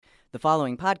The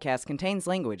following podcast contains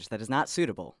language that is not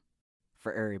suitable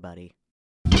for everybody.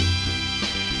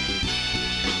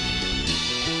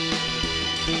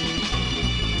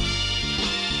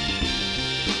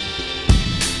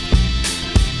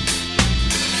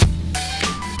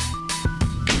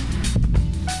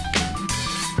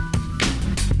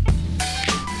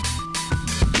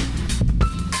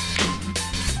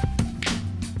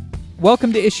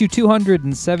 Welcome to issue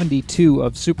 272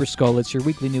 of Super Skull. It's your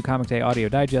weekly New Comic Day audio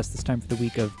digest, this time for the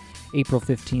week of April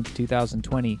 15th,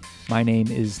 2020. My name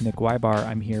is Nick Weibar.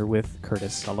 I'm here with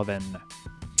Curtis Sullivan.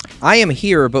 I am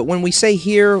here, but when we say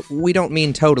here, we don't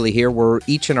mean totally here. We're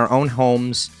each in our own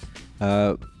homes,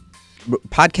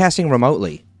 podcasting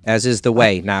remotely, as is the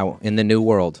way now in the new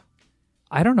world.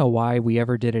 I don't know why we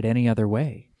ever did it any other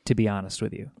way, to be honest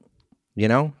with you. You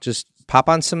know, just pop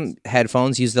on some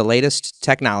headphones, use the latest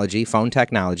technology, phone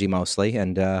technology mostly,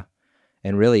 and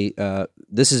really,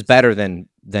 this is better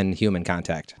than human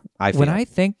contact, I feel. When I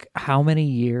think how many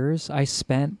years I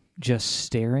spent just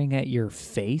staring at your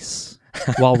face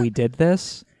while we did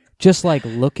this, just like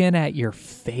looking at your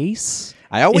face.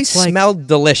 I always smelled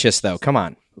delicious, though. Come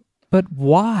on. But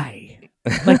why?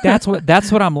 Like that's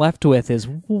what I'm left with is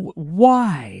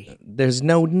why? There's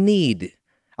no need.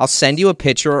 I'll send you a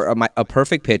picture, a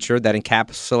perfect picture that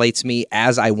encapsulates me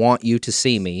as I want you to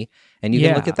see me, and you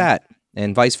can look at that,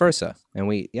 and vice versa. And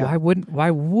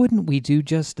Why wouldn't we do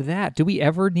just that? Do we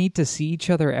ever need to see each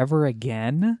other ever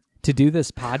again to do this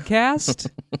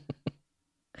podcast?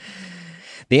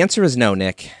 The answer is no,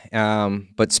 Nick.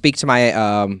 But speak to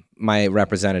my my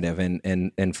representative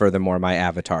and furthermore my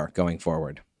avatar going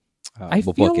forward. I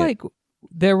feel like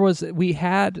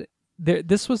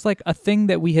this was like a thing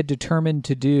that we had determined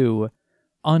to do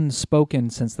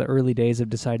unspoken since the early days of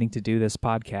deciding to do this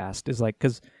podcast, is like,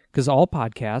 because all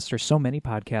podcasts, or so many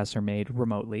podcasts, are made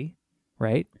remotely,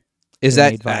 right?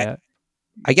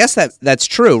 I guess that's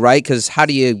true, right? Because how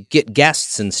do you get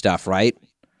guests and stuff, right?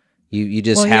 You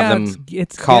just have them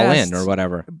call in or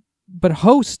whatever. But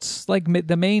hosts, like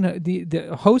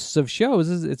the hosts of shows,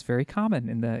 it's very common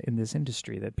in this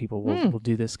industry that people will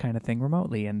do this kind of thing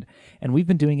remotely, and we've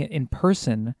been doing it in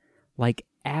person like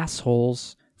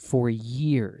assholes for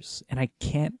years, and I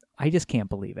just can't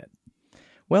believe it.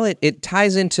 Well, it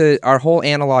ties into our whole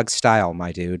analog style,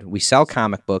 my dude. We sell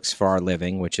comic books for our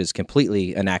living, which is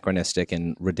completely anachronistic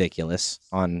and ridiculous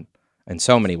in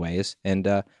so many ways,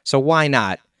 and so why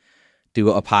not do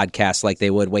a podcast like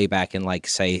they would way back in, like,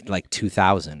 say, like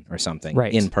 2000 or something,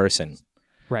 right, in person.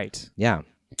 Right. Yeah.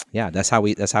 That's how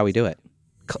we do it.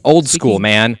 Old school,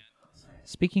 man.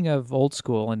 Speaking of old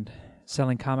school and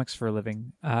selling comics for a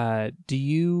living, do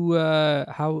you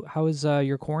how has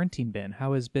your quarantine been?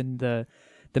 How has been the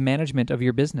management of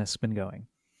your business been going?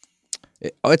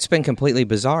 It's been completely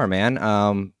bizarre, man.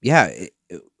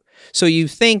 So you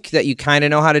think that you kind of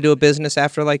know how to do a business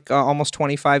after like almost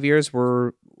 25 years?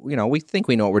 We think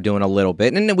we know what we're doing a little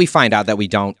bit, and then we find out that we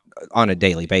don't on a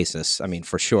daily basis. I mean,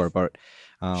 for sure, but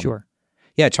sure,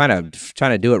 yeah, trying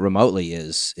to do it remotely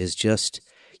is just,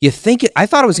 you think I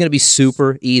thought it was going to be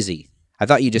super easy. I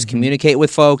thought you just communicate with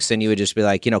folks, and you would just be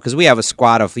like, because we have a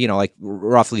squad of like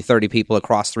roughly 30 people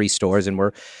across 3 stores, and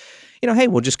we're, hey,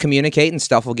 we'll just communicate and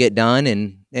stuff will get done,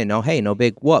 and hey, no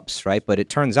big whoops, right? But it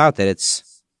turns out that it's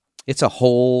a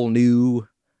whole new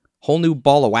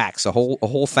ball of wax, a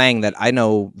whole thing that I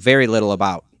know very little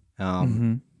about.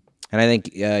 And I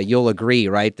think you'll agree,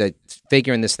 right, that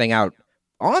figuring this thing out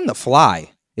on the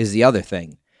fly is the other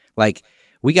thing. Like,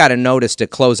 we got a notice to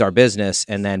close our business,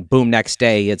 and then boom, next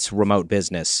day it's remote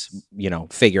business.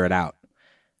 Figure it out.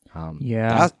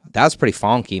 That's pretty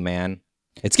funky, man.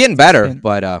 It's getting better,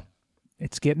 but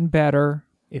it's getting better.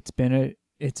 It's been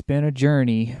a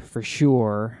journey for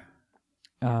sure.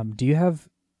 Do you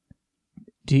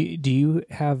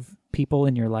have people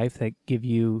in your life that give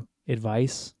you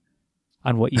advice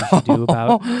on what you should do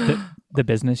about the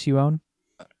business you own?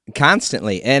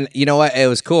 Constantly. And you know what? It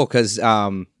was cool because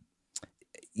I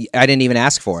didn't even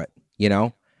ask for it,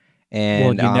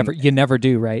 And you never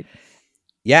do, right?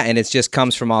 Yeah, and it just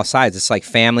comes from all sides. It's like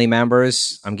family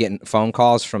members. I'm getting phone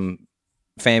calls from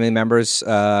family members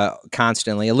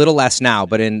constantly. A little less now,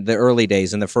 but in the early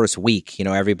days, in the first week,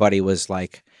 everybody was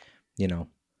like,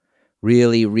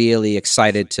 really, really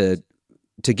excited to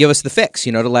give us the fix,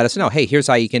 to let us know, hey, here's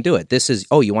how you can do it. This is,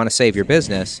 you want to save your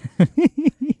business?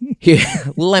 Here,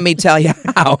 let me tell you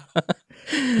how.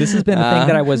 This has been a thing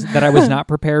that I was not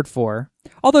prepared for.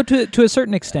 Although to a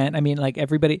certain extent, I mean, like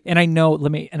everybody, and I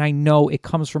know it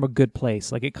comes from a good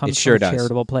place. Like it comes from a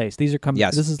charitable place. These are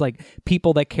Yes. This is like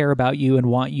people that care about you and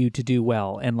want you to do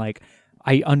well, and like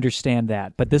I understand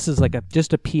that. But this is like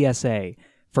just a PSA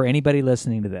for anybody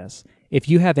listening to this, if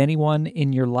you have anyone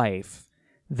in your life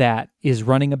that is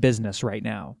running a business right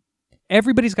now,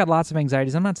 everybody's got lots of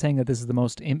anxieties. I'm not saying that this is the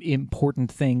most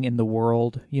important thing in the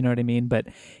world, you know what I mean? But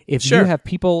if you have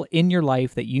people in your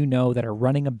life that you know that are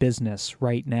running a business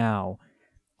right now,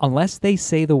 unless they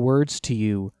say the words to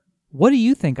you, what do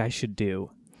you think I should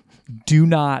do? Do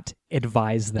not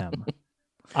advise them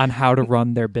on how to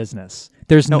run their business.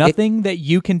 There's nothing that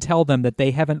you can tell them that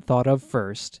they haven't thought of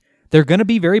first. They're going to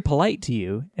be very polite to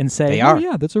you and say, "Oh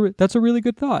yeah, that's a really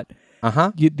good thought."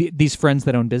 These friends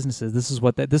that own businesses, this is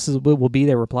what will be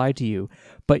their reply to you.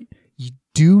 But you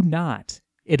do not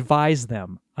advise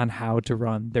them on how to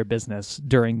run their business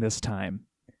during this time.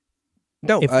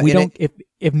 No,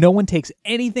 if no one takes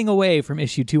anything away from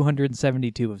issue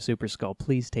 272 of Super Skull,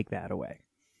 please take that away.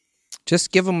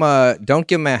 Just give them don't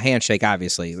give them a handshake,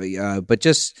 obviously, but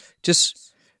just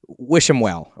wish them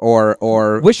well,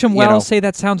 or wish them well. Say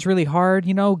that sounds really hard.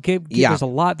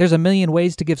 There's a million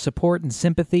ways to give support and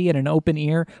sympathy and an open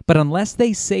ear. But unless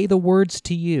they say the words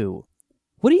to you,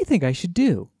 what do you think I should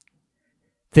do?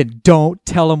 Then don't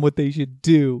tell them what they should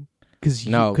do, because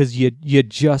you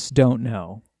just don't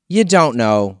know. You don't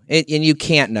know, and you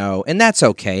can't know, and that's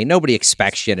okay. Nobody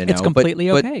expects you to know. It's completely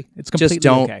okay. It's completely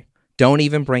okay. Don't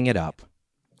even bring it up.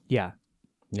 Yeah.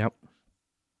 Yep.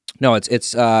 No,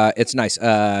 it's nice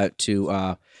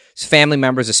to family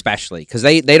members especially, because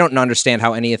they don't understand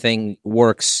how anything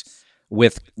works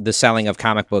with the selling of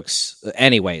comic books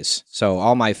anyways. So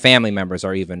all my family members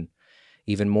are even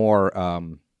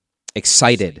more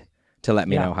excited to let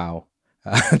me know how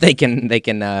they've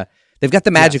got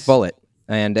the magic bullet.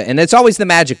 And it's always the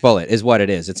magic bullet is what it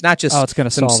is. It's not just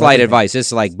some slight advice.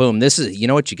 It's like, boom, this is,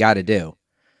 what you got to do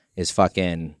is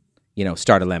fucking,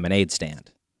 start a lemonade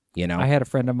stand. I had a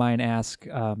friend of mine ask,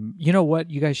 what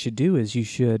you guys should do is you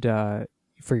should,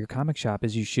 for your comic shop,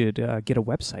 is you should get a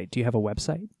website. Do you have a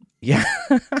website? Yeah.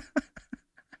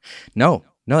 No,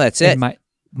 that's it. And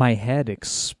my head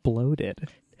exploded.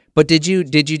 But did you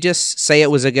just say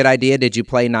it was a good idea? Did you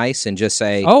play nice and just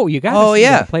say, you got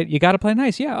to play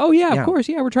nice. Yeah. Oh yeah, of course.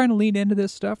 Yeah, we're trying to lean into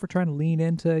this stuff. We're trying to lean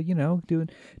into, doing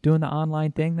the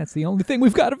online thing. That's the only thing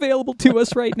we've got available to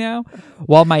us right now.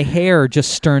 While my hair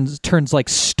just turns like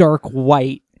stark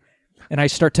white and I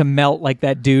start to melt like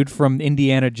that dude from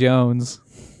Indiana Jones.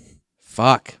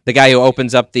 Fuck. The guy who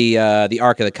opens up the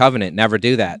Ark of the Covenant. Never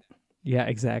do that. Yeah,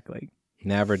 exactly.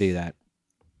 Never do that.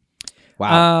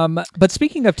 Wow. But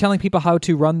speaking of telling people how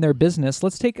to run their business,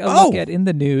 let's take a look at in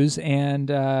the news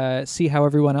and see how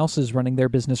everyone else is running their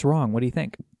business wrong. What do you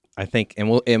think? I think,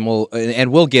 and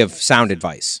we'll give sound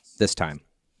advice this time.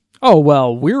 Oh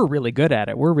well, we're really good at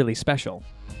it. We're really special.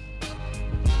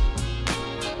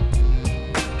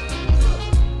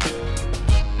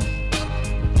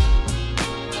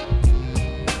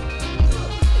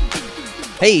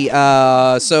 Hey,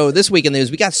 so this week in the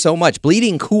news, we got so much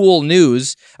Bleeding Cool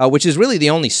news, which is really the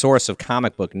only source of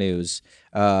comic book news.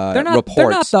 Reports.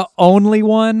 They're not the only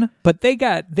one, but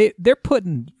they're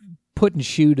putting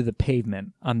shoe to the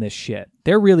pavement on this shit.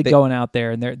 They're really going out there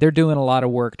and they're doing a lot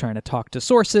of work trying to talk to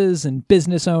sources and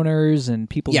business owners and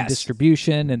people in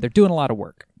distribution, and they're doing a lot of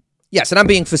work. Yes, and I'm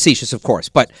being facetious, of course,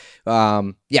 but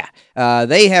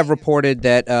they have reported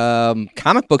that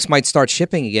comic books might start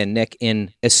shipping again, Nick,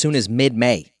 in as soon as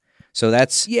mid-May. So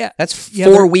that's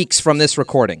 4 weeks from this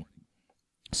recording.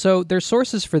 So there's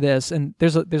sources for this, and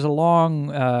there's a long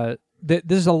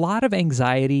there's a lot of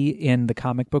anxiety in the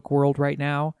comic book world right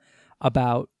now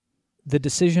about the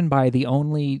decision by the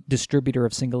only distributor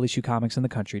of single issue comics in the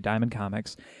country, Diamond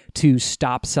Comics, to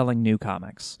stop selling new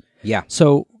comics. Yeah.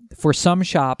 So for some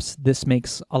shops, this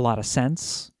makes a lot of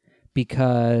sense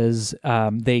because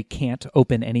they can't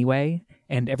open anyway.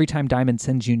 And every time Diamond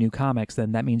sends you new comics,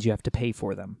 then that means you have to pay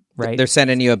for them, right? They're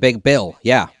sending you a big bill,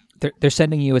 yeah. They're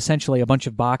sending you essentially a bunch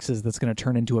of boxes that's going to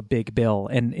turn into a big bill.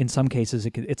 And in some cases,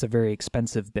 it's a very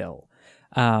expensive bill.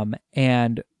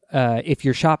 And if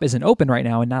your shop isn't open right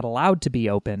now and not allowed to be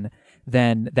open,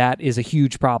 then that is a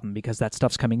huge problem because that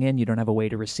stuff's coming in. You don't have a way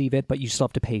to receive it, but you still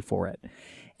have to pay for it.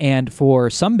 And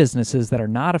for some businesses that are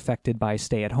not affected by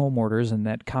stay-at-home orders and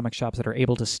that comic shops that are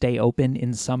able to stay open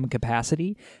in some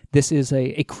capacity, this is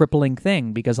a crippling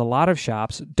thing because a lot of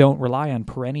shops don't rely on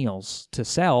perennials to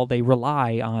sell. They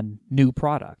rely on new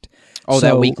product. Oh, so,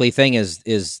 that weekly thing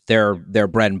is their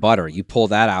bread and butter. You pull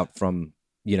that out from,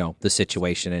 the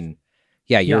situation and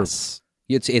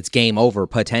it's game over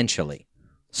potentially.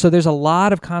 So there's a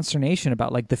lot of consternation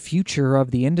about like the future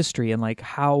of the industry and like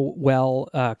how well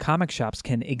comic shops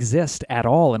can exist at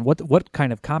all, and what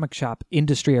kind of comic shop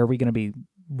industry are we going to be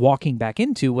walking back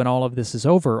into when all of this is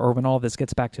over, or when all of this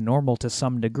gets back to normal to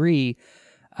some degree.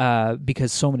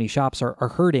 because so many shops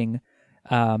are hurting.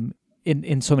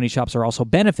 In so many shops are also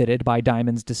benefited by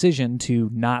Diamond's decision to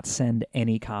not send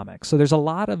any comics. So there's a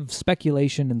lot of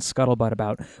speculation and scuttlebutt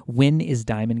about when is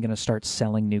Diamond going to start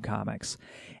selling new comics.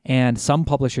 And some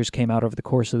publishers came out over the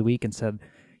course of the week and said,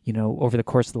 over the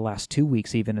course of the last 2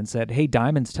 weeks even, and said, hey,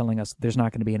 Diamond's telling us there's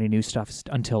not going to be any new stuff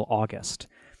until August.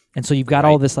 And so you've got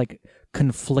all this like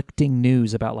conflicting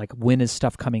news about like when is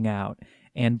stuff coming out.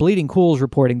 And Bleeding Cool is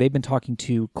reporting they've been talking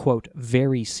to, quote,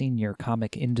 very senior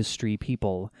comic industry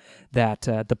people, that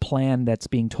the plan that's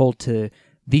being told to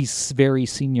these very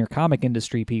senior comic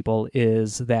industry people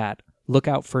is that look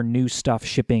out for new stuff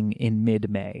shipping in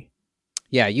mid-May.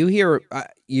 Yeah, you hear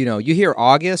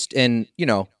August, and,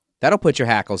 that'll put your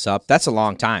hackles up. That's a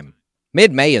long time.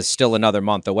 Mid-May is still another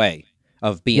month away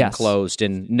of being closed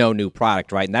and no new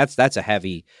product, right? And that's a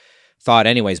heavy thought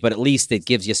anyways, but at least it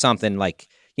gives you something like,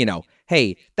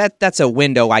 hey, that's a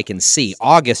window I can see.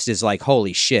 August is like,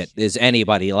 holy shit, is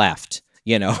anybody left?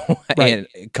 Right. And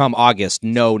come August,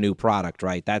 no new product,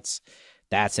 right? That's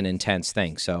an intense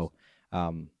thing. So,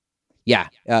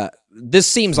 this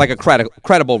seems like a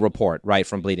credible report, right,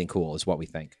 from Bleeding Cool is what we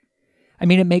think. I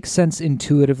mean, it makes sense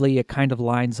intuitively. It kind of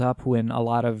lines up when a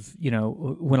lot of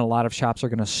shops are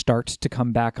going to start to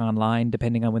come back online,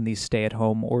 depending on when these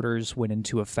stay-at-home orders went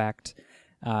into effect.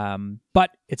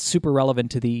 But it's super relevant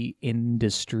to the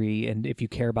industry, and if you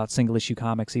care about single-issue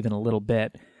comics even a little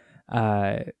bit,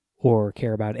 or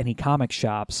care about any comic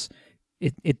shops,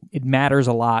 it matters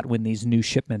a lot when these new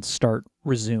shipments start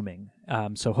resuming.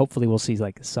 So hopefully we'll see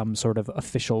like some sort of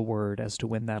official word as to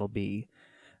when that'll be.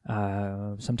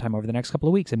 Sometime over the next couple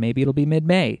of weeks, and maybe it'll be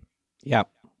mid-May. Yeah,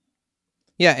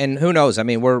 and who knows? I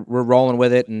mean, we're rolling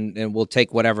with it, and we'll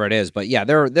take whatever it is. But yeah,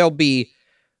 there'll be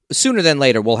sooner than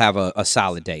later. We'll have a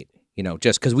solid date.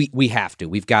 Just because we have to.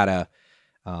 We've got to,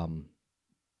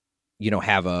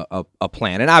 have a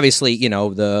plan. And obviously,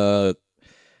 the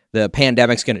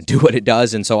pandemic's going to do what it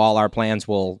does, and so all our plans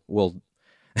will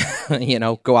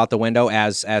go out the window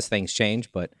as things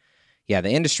change. But yeah,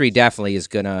 the industry definitely is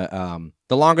gonna.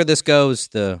 The longer this goes,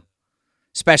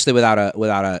 especially without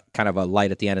a kind of a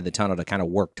light at the end of the tunnel to kind of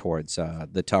work towards,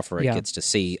 the tougher it gets to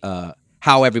see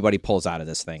how everybody pulls out of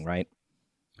this thing, right?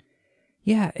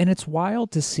 Yeah, and it's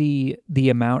wild to see the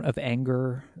amount of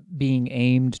anger being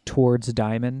aimed towards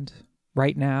Diamond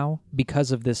right now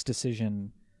because of this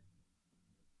decision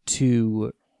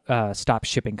to stop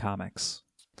shipping comics.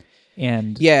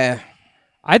 And yeah,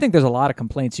 I think there's a lot of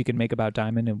complaints you can make about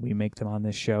Diamond, and we make them on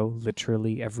this show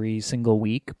literally every single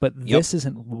week, but this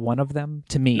isn't one of them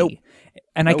to me. Nope.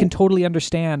 And I can totally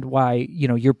understand why,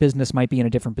 your business might be in a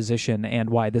different position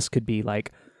and why this could be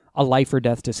like a life or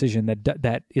death decision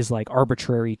that is like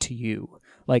arbitrary to you.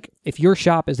 Like if your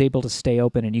shop is able to stay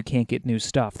open and you can't get new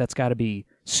stuff, that's got to be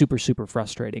super, super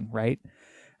frustrating, right?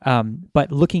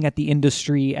 But looking at the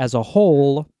industry as a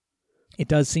whole, it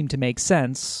does seem to make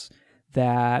sense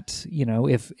that,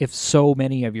 if so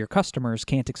many of your customers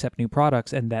can't accept new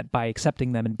products, and that by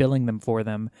accepting them and billing them for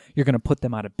them, you're going to put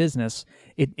them out of business,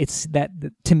 it's that,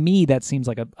 to me, that seems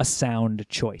like a sound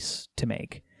choice to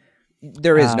make.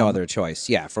 There is no other choice.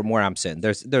 Yeah, from where I'm sitting,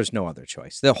 there's no other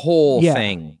choice. The whole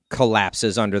thing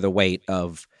collapses under the weight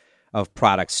of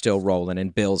products still rolling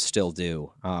and bills still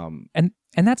due.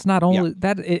 And that's not only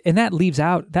that, and that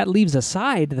leaves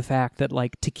aside the fact that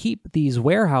like to keep these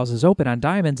warehouses open on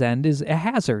Diamond's end is a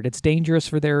hazard. It's dangerous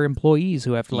for their employees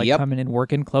who have to come in and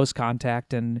work in close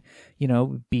contact and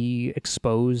be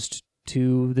exposed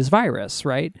to this virus,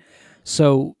 right?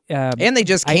 So and they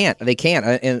just can't. They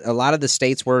can't. In a lot of the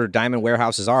states where Diamond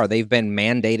warehouses are, they've been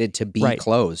mandated to be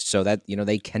closed, so that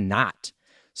they cannot.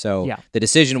 So the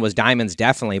decision was Diamond's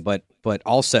definitely, but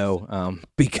also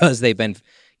because they've been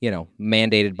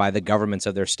mandated by the governments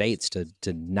of their states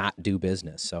to not do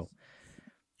business. So,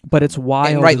 but it's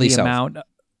wild, and rightly the so. amount.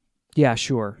 Yeah,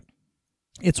 sure.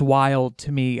 It's wild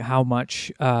to me how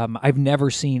much I've never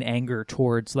seen anger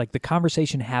towards like the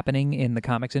conversation happening in the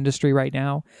comics industry right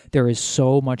now. There is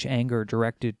so much anger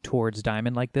directed towards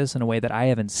Diamond like this in a way that I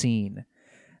haven't seen.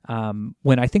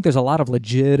 When I think there's a lot of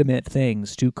legitimate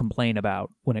things to complain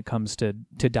about when it comes to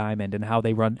Diamond and how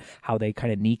they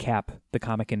kind of kneecap the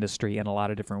comic industry in a lot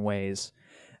of different ways.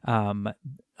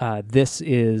 This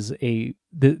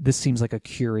seems like a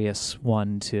curious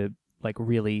one to like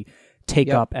really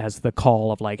take up as the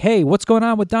call of like, hey, what's going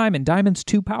on with Diamond? Diamond's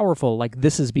too powerful. Like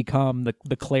this has become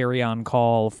the clarion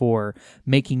call for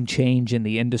making change in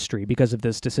the industry because of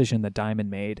this decision that Diamond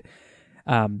made.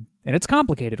 And it's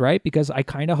complicated, right? Because I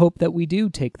kind of hope that we do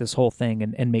take this whole thing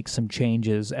and make some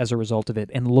changes as a result of it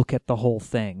and look at the whole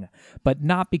thing, but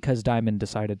not because Diamond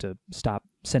decided to stop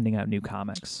sending out new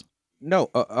comics. No,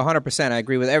 100%. I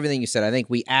agree with everything you said. I think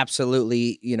we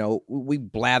absolutely, we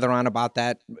blather on about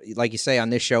that, like you say,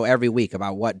 on this show every week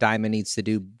about what Diamond needs to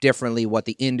do differently, what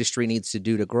the industry needs to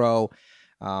do to grow,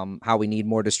 how we need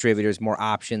more distributors, more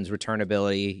options,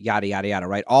 returnability, yada, yada, yada,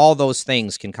 right? All those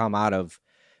things can come out of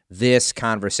this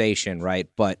conversation, right?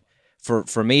 But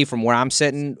for me, from where I'm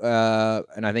sitting,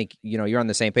 and I think, you're on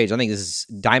the same page, I think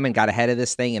Diamond got ahead of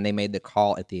this thing and they made the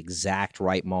call at the exact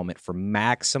right moment for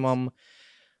maximum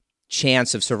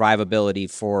chance of survivability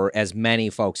for as many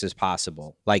folks as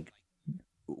possible. Like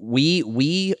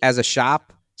we as a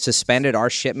shop suspended our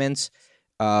shipments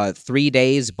 3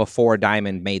 days before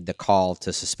Diamond made the call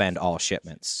to suspend all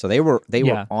shipments. So they were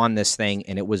on this thing,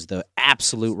 and it was the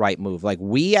absolute right move. Like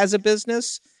we as a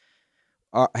business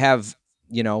are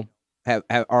going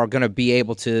to be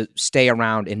able to stay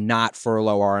around and not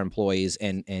furlough our employees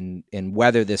and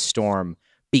weather this storm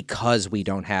because we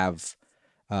don't have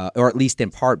or at least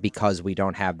in part because we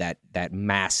don't have that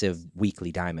massive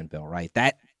weekly Diamond bill, right?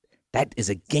 That is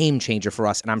a game changer for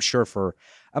us, and I'm sure for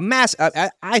a mass.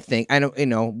 I think I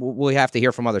know. We'll have to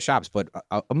hear from other shops, but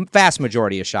a vast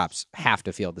majority of shops have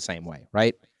to feel the same way,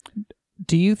 right?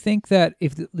 Do you think that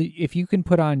if you can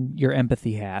put on your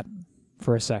empathy hat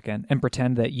for a second and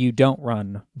pretend that you don't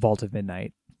run Vault of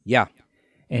Midnight, yeah,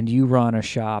 and you run a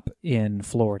shop in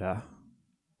Florida,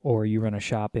 or you run a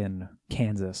shop in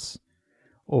Kansas,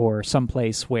 or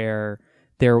someplace where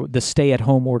the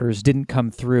stay-at-home orders didn't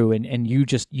come through, and you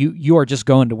are just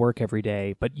going to work every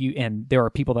day, but there are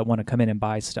people that want to come in and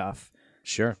buy stuff.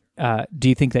 Sure. Do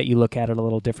you think that you look at it a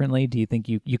little differently? Do you think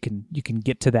you can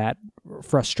get to that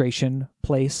frustration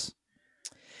place?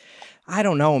 I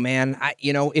don't know, man.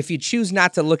 If you choose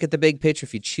not to look at the big picture,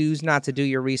 if you choose not to do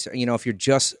your research, if you're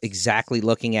just exactly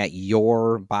looking at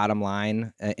your bottom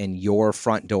line and your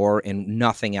front door and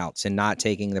nothing else, and not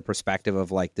taking the perspective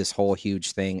of like this whole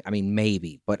huge thing, I mean,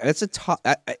 maybe, but it's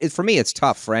for me, it's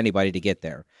tough for anybody to get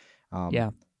there.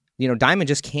 Diamond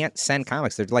just can't send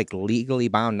comics. They're like legally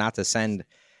bound not to send,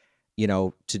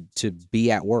 to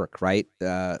be at work, right?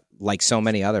 Like so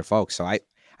many other folks. So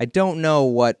I don't know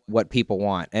what people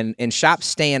want. And shops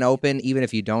staying open, even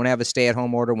if you don't have a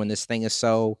stay-at-home order, when this thing is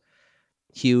so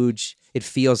huge, it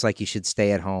feels like you should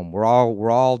stay at home. We're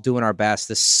all doing our best.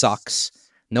 This sucks.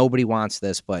 Nobody wants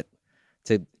this, but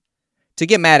to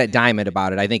get mad at Diamond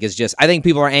about it, I think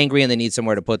people are angry and they need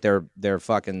somewhere to put their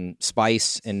fucking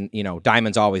spice. And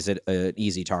Diamond's always an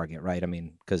easy target, right? I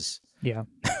mean, because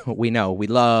we know we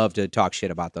love to talk shit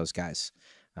about those guys.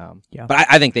 But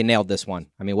I think they nailed this one.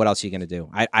 I mean, what else are you going to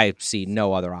do? I see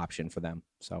no other option for them.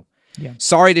 So,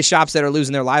 sorry to shops that are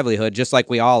losing their livelihood, just like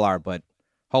we all are. But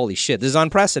holy shit, this is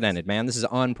unprecedented, man. This is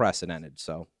unprecedented.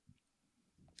 So,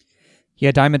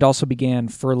 Diamond also began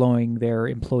furloughing their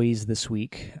employees this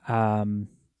week, and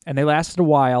they lasted a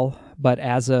while. But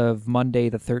as of Monday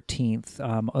the 13th,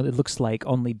 it looks like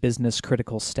only business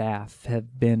critical staff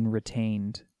have been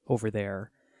retained over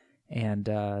there. And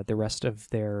the rest of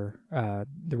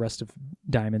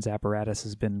Diamond's apparatus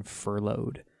has been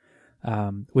furloughed,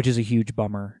 which is a huge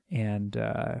bummer. And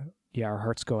our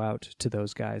hearts go out to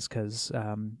those guys because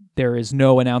there is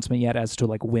no announcement yet as to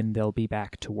like when they'll be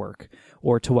back to work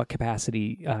or to what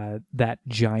capacity that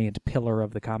giant pillar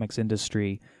of the comics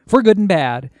industry, for good and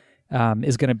bad,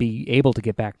 is going to be able to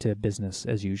get back to business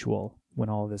as usual when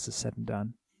all of this is said and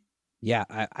done. Yeah,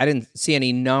 I didn't see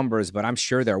any numbers, but I'm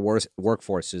sure their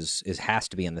workforce has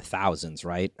to be in the thousands,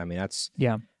 right? I mean, that's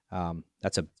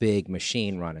a big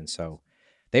machine running. So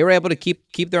they were able to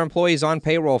keep their employees on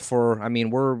payroll for. I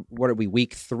mean, what are we,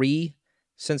 week 3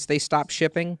 since they stopped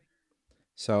shipping?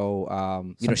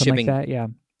 So shipping like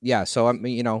that, yeah. So I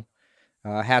mean,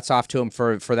 hats off to them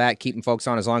for that, keeping folks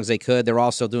on as long as they could. They're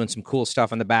also doing some cool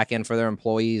stuff on the back end for their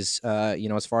employees.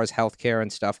 As far as healthcare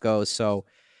and stuff goes. So,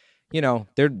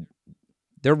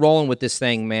 they're rolling with this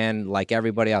thing, man, like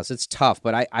everybody else. It's tough,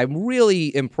 but I'm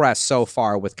really impressed so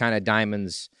far with kind of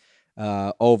Diamond's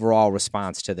overall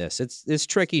response to this. It's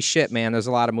tricky shit, man. There's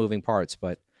a lot of moving parts,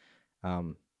 but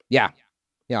in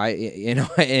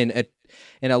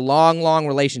a long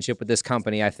relationship with this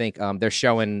company, I think they're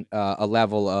showing a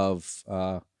level of,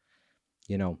 I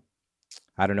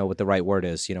don't know what the right word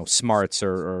is, smarts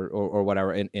or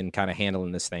whatever in kind of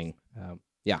handling this thing.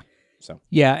 So.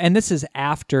 Yeah, and this is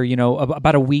after,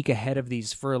 about a week ahead of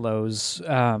these furloughs,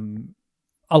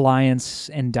 Alliance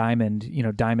and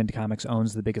Diamond, Diamond Comics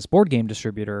owns the biggest board game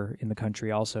distributor in the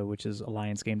country also, which is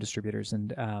Alliance Game Distributors.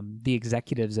 And the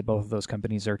executives at both of those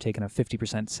companies are taking a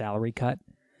 50% salary cut.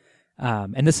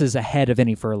 And this is ahead of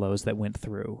any furloughs that went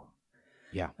through.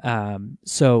 Yeah.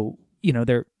 So,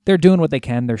 they're doing what they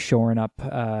can. They're shoring up,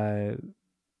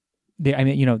 I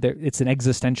mean, it's an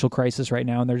existential crisis right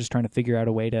now, and they're just trying to figure out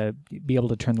a way to be able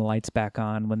to turn the lights back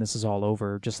on when this is all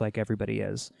over, just like everybody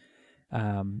is.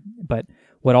 But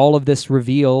what all of this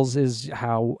reveals is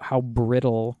how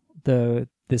brittle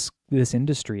this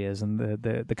industry is, and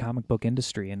the comic book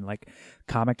industry, and like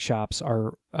comic shops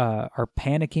are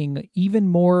panicking even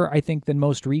more, I think, than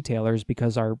most retailers,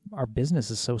 because our business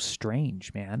is so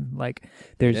strange, man. Like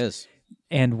It is.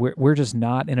 and we're just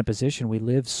not in a position. We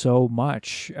live so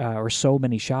much, or so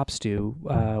many shops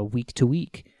do, week to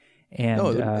week.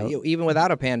 And Even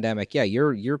without a pandemic, yeah,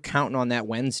 you're counting on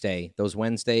those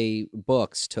Wednesday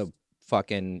books to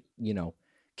fucking,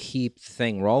 keep the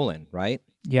thing rolling, right?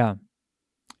 yeah.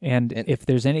 And if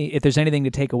there's anything to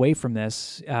take away from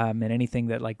this, and anything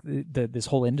that like this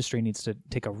whole industry needs to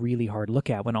take a really hard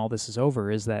look at when all this is over,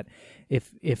 is that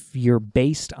if you're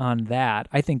based on that,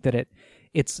 I think that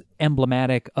it's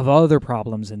emblematic of other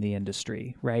problems in the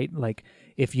industry, right? Like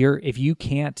if you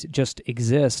can't just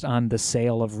exist on the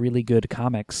sale of really good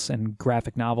comics and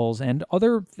graphic novels and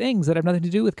other things that have nothing to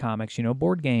do with comics,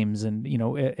 board games, and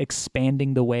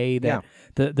expanding the way that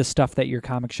the stuff that your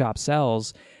comic shop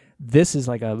sells. This is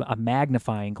like a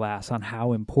magnifying glass on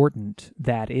how important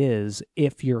that is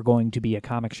if you're going to be a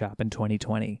comic shop in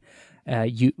 2020.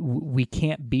 We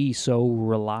can't be so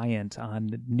reliant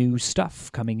on new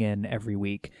stuff coming in every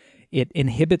week. It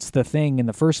inhibits the thing in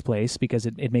the first place, because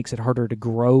it makes it harder to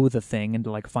grow the thing and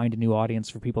to like find a new audience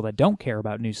for people that don't care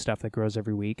about new stuff that grows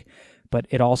every week. But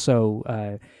it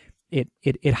also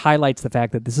it highlights the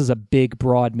fact that this is a big,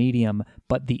 broad medium,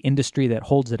 but the industry that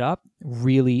holds it up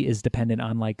really is dependent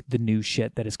on like the new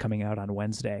shit that is coming out on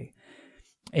Wednesday.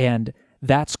 And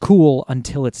that's cool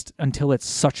until it's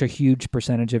such a huge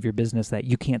percentage of your business that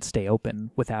you can't stay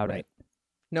open without it.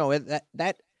 No,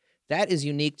 that is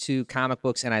unique to comic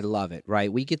books, and I love it,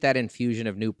 right? We get that infusion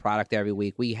of new product every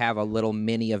week. We have a little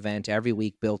mini event every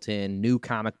week built in, new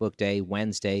comic book day,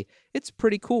 Wednesday. It's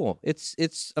pretty cool.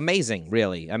 It's amazing,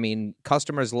 really. I mean,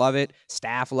 customers love it.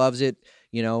 Staff loves it.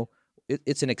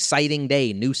 It's an exciting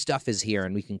day. New stuff is here,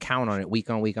 and we can count on it week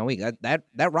on week on week. That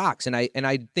rocks, and I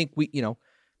think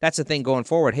that's the thing going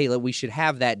forward. Hey, we should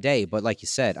have that day. But like you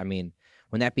said, I mean,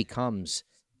 when that becomes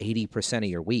 80% of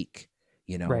your week,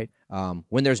 right.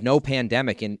 When there's no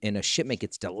pandemic and a shipment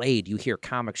gets delayed, you hear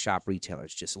comic shop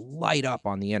retailers just light up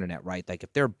on the internet, right? Like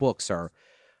if their books are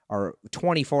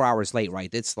 24 hours late,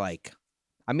 right? It's like,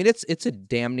 I mean, it's a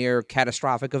damn near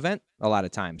catastrophic event a lot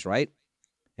of times, right?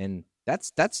 And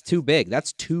that's too big.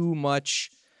 That's too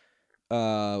much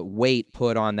weight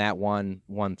put on that one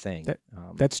thing.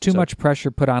 That's too much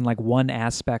pressure put on like one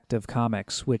aspect of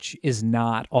comics, which is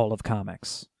not all of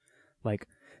comics. Like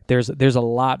there's a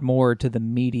lot more to the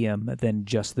medium than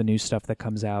just the new stuff that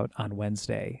comes out on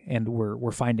Wednesday, and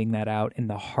we're finding that out in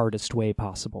the hardest way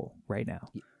possible right now.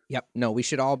 Yep. No, we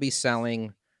should all be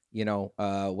selling,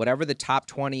 whatever the top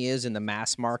 20 is in the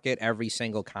mass market. Every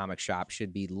single comic shop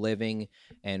should be living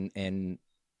and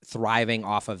thriving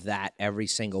off of that every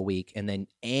single week.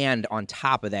 And on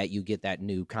top of that, you get that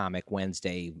new comic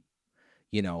Wednesday,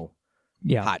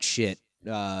 hot shit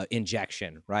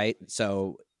injection, right?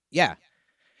 So yeah,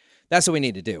 that's what we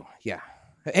need to do. Yeah.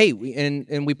 Hey,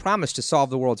 we promised to solve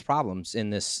the world's problems in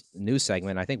this news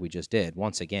segment. I think we just did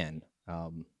once again.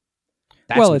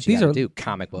 That's what you gotta do.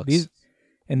 Comic books.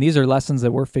 These are lessons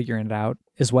that we're figuring it out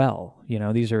as well.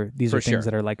 These are things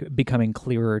that are like becoming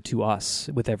clearer to us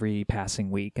with every passing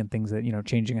week, and things that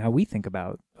changing how we think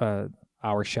about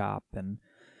our shop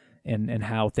and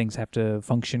how things have to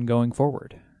function going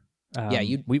forward.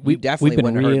 We definitely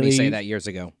wouldn't have heard me say that years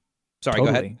ago. Sorry,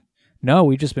 totally. Go ahead. No,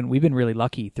 we've been really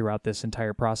lucky throughout this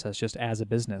entire process, just as a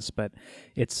business. But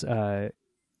it's a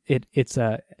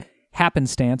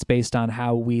happenstance based on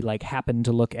how we happen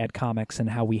to look at comics and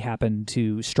how we happen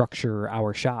to structure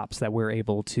our shops, that we're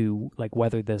able to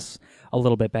weather this a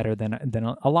little bit better than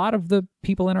a lot of the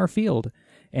people in our field.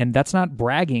 And that's not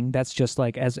bragging. That's just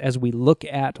as we look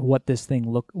at what this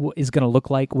thing is going to look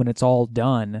like when it's all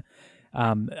done.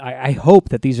 I hope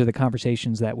that these are the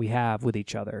conversations that we have with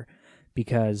each other,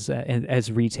 because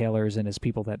as retailers and as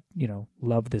people that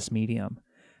love this medium,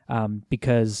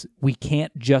 because we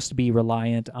can't just be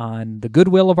reliant on the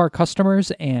goodwill of our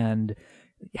customers and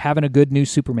having a good new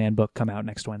Superman book come out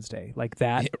next Wednesday.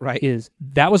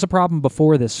 That was a problem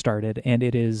before this started, and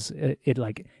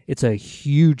it's a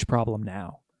huge problem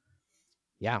now.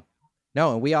 Yeah.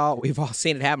 No, and we've all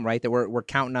seen it happen, right? That we're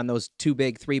counting on those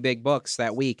 3 big books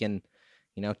that week, and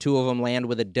 2 of them land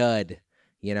with a dud,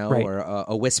 right. or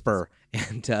a whisper,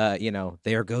 and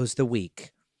there goes the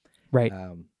week. Right.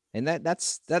 And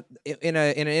that's in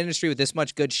an industry with this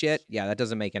much good shit. Yeah, that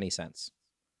doesn't make any sense.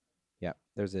 Yeah,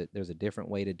 there's a different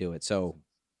way to do it. So,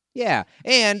 yeah,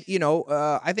 and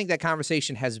I think that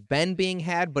conversation has been being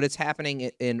had, but it's happening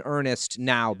in earnest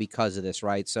now because of this,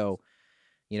 right? So,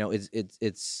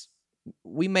 it's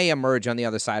we may emerge on the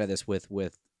other side of this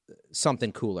with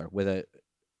something cooler, with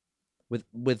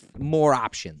more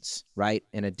options, right,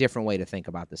 and a different way to think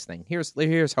about this thing.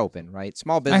 Here's hoping, right?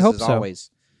 Small business is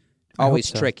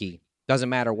always tricky. Doesn't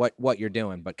matter what you're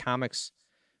doing, but comics,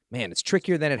 man, it's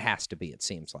trickier than it has to be. It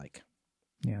seems like.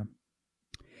 Yeah.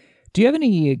 Do you have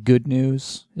any good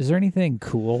news? Is there anything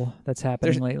cool that's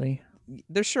happening lately?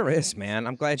 There sure is, man.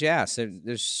 I'm glad you asked.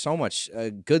 There's so much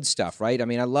good stuff, right? I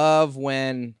mean, I love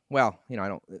when,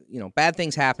 bad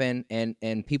things happen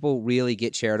and people really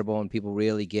get charitable and people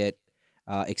really get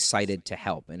excited to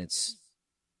help, and it's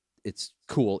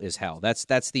cool as hell.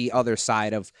 That's the other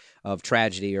side of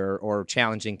tragedy or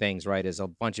challenging things, right? Is a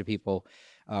bunch of people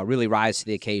really rise to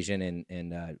the occasion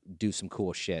and do some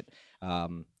cool shit.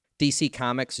 DC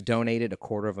Comics donated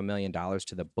 $250,000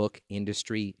 to the Book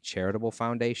Industry Charitable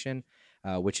Foundation,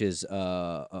 which is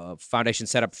a foundation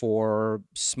set up for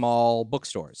small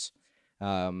bookstores.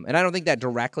 And I don't think that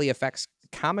directly affects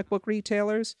comic book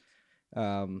retailers,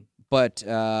 but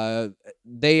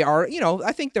they are,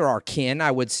 I think there are kin, I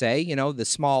would say. The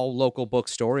small local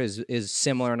bookstore is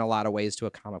similar in a lot of ways to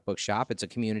a comic book shop. It's a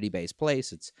community-based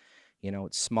place. It's,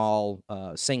 it's small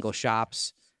single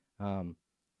shops.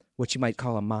 What you might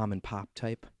call a mom and pop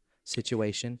type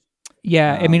situation.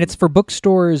 Yeah, I mean, it's for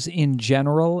bookstores in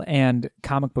general, and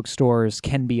comic book stores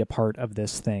can be a part of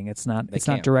this thing. It's not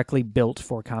directly built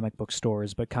for comic book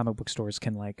stores, but comic book stores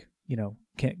can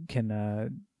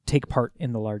take part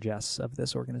in the largesse of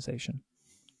this organization.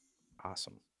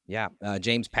 Awesome. Yeah,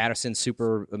 James Patterson,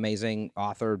 super amazing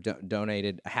author,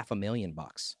 donated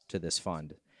 $500,000 to this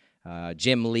fund.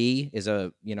 Jim Lee is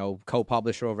a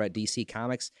co-publisher over at DC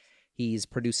Comics. He's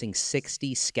producing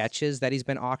 60 sketches that he's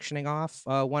been auctioning off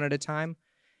one at a time,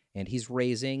 and he's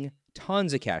raising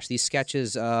tons of cash. These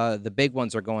sketches, the big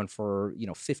ones are going for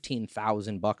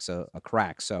 $15,000 a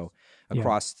crack. So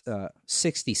across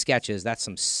 60 sketches, that's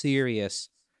some serious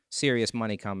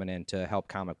money coming in to help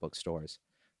comic book stores.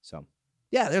 So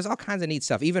yeah, there's all kinds of neat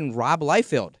stuff. Even Rob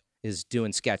Liefeld is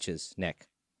doing sketches, Nick.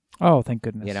 Oh, thank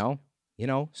goodness.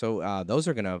 So those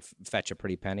are going to fetch a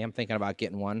pretty penny. I'm thinking about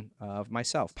getting one of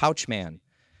myself. Pouchman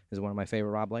is one of my favorite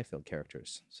Rob Liefeld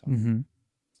characters. So,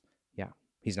 yeah,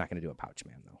 he's not going to do a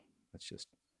Pouchman, though. That's just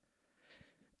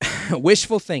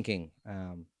wishful thinking.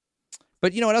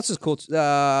 But what else is cool?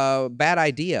 Bad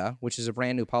Idea, which is a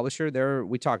brand new publisher.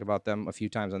 We talked about them a few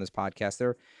times on this podcast.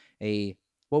 They're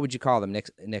what would you call them,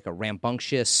 Nick? A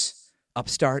rambunctious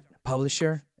upstart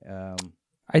publisher?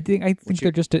 I think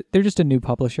they're just a new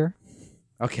publisher.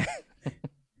 Okay.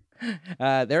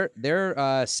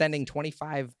 They're sending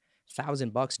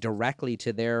 $25,000 directly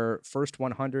to their first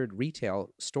 100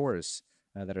 retail stores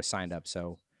that are signed up.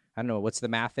 So I don't know, what's the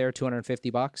math there?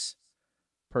 $250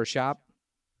 per shop.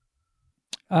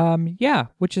 Yeah,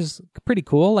 which is pretty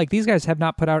cool. Like, these guys have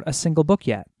not put out a single book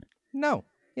yet. No.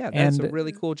 Yeah, that's a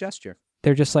really cool gesture.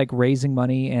 They're just like raising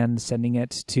money and sending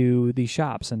it to these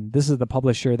shops. And this is the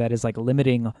publisher that is like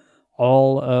limiting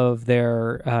all of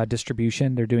their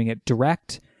distribution. They're doing it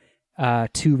direct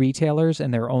to retailers,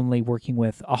 and they're only working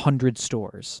with 100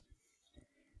 stores.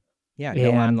 Yeah,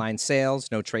 no online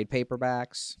sales, no trade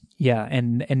paperbacks. Yeah,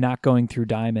 and not going through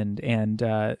Diamond.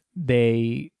 And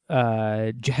they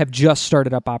have just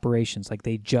started up operations. Like,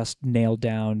 they just nailed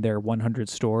down their 100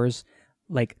 stores,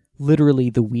 like literally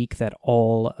the week that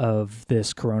all of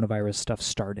this coronavirus stuff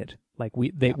started. Like,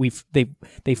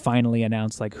 they finally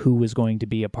announced like who was going to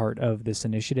be a part of this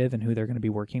initiative and who they're going to be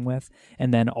working with,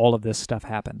 and then all of this stuff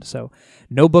happened. So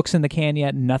no books in the can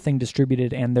yet, nothing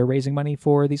distributed, and they're raising money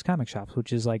for these comic shops,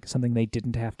 which is like something they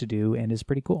didn't have to do and is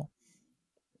pretty cool.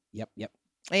 Yep.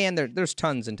 And there's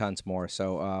tons and tons more.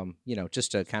 So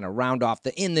just to kind of round off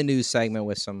the in the news segment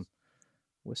with some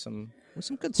good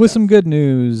stuff. With some good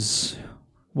news.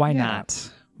 Why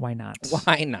not? Why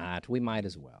not? We might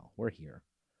as well. We're here.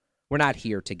 We're not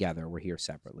here together. We're here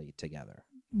separately together.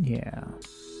 Yeah.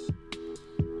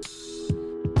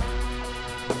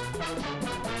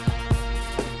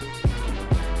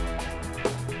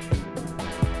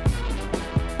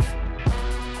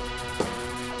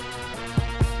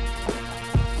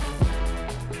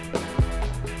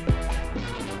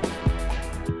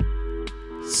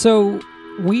 So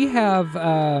we have,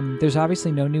 there's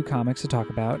obviously no new comics to talk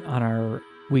about on our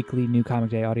weekly New Comic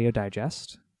Day audio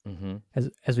digest,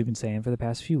 as we've been saying for the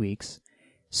past few weeks.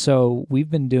 So we've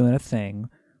been doing a thing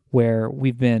where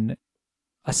we've been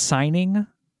assigning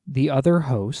the other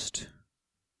host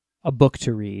a book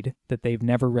to read that they've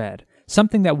never read.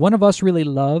 something that one of us really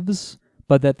loves,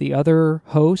 but that the other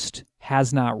host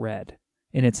has not read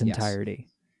in its entirety.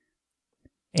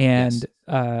 And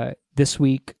this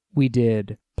week we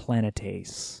did Planet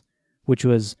Ace, which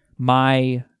was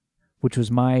my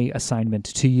assignment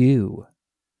to you.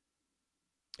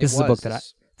 This is a book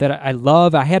that I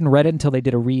love. I hadn't read it until they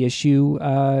did a reissue,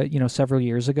 several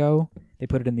years ago. They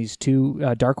put it in these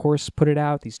two, Dark Horse put it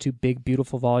out, these two big,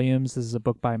 beautiful volumes. This is a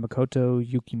book by Makoto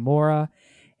Yukimura.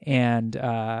 And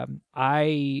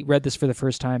I read this for the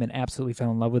first time and absolutely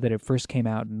fell in love with it. It first came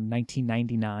out in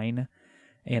 1999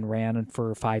 and ran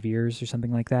for 5 years or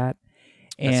something like that.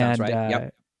 That sounds right.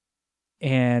 Yep.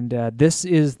 And this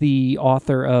is the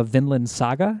author of Vinland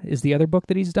Saga, is the other book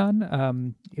that he's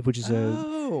done, which is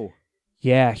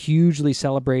hugely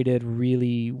celebrated,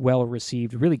 really well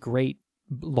received, really great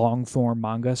long form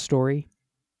manga story.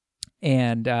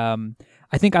 And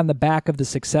I think on the back of the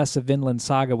success of Vinland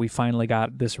Saga, we finally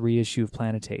got this reissue of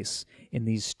Planet Ace in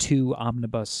these 2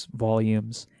 omnibus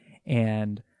volumes.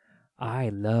 And I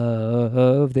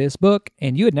love this book.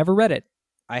 And you had never read it.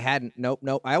 I hadn't. Nope.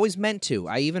 I always meant to.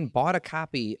 I even bought a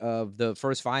copy of the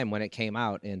first volume when it came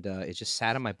out, and it just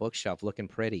sat on my bookshelf looking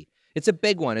pretty. It's a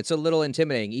big one. It's a little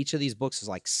intimidating. Each of these books is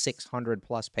like 600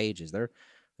 plus pages. They're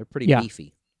pretty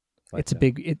beefy. But,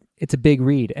 it's a big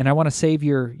read, and I want to save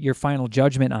your final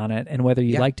judgment on it and whether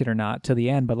you liked it or not to the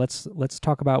end. But let's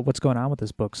talk about what's going on with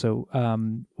this book. So,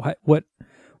 who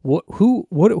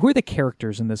are the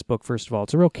characters in this book? First of all,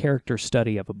 it's a real character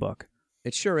study of a book.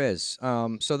 It sure is.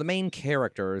 So the main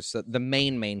characters, the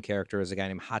main character is a guy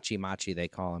named Hachimachi, they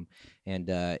call him.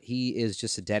 And he is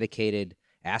just a dedicated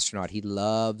astronaut. He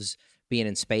loves being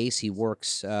in space. He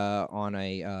works on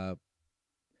a,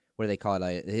 what do they call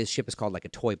it? His ship is called like a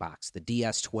toy box, the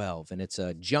DS-12, and it's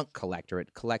a junk collector.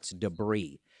 It collects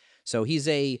debris. So he's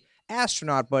a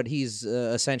astronaut, but he's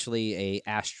essentially a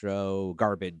astro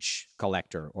garbage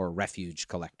collector or refuge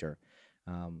collector.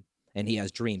 And he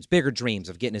has bigger dreams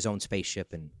of getting his own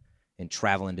spaceship and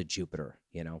traveling to Jupiter,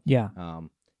 Yeah.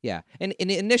 And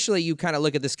initially you kind of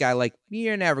look at this guy like,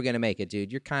 you're never going to make it,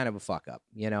 dude. You're kind of a fuck up,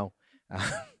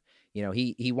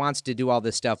 He wants to do all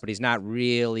this stuff, but he's not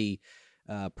really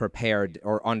prepared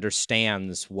or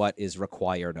understands what is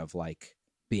required of like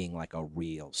being like a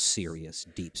real serious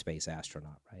deep space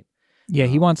astronaut, right? Yeah,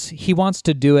 he wants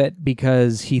to do it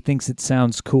because he thinks it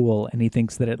sounds cool, and he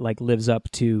thinks that it like lives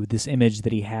up to this image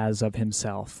that he has of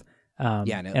himself. And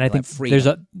I think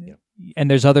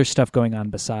there's other stuff going on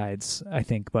besides, I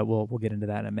think, but we'll get into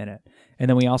that in a minute. And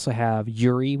then we also have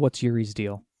Yuri. What's Yuri's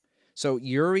deal? So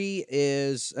Yuri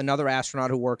is another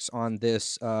astronaut who works on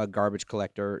this garbage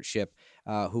collector ship,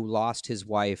 who lost his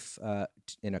wife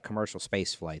in a commercial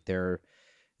space flight.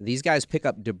 These guys pick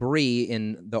up debris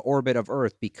in the orbit of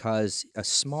Earth because a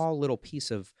small little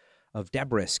piece of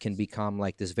debris can become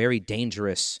like this very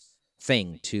dangerous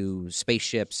thing to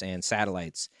spaceships and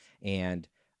satellites. And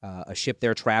a ship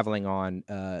they're traveling on,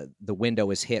 the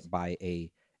window is hit by a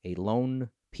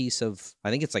lone piece of, I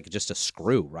think it's like just a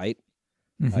screw, right?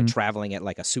 Mm-hmm. Traveling at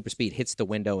like a super speed, hits the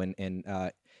window,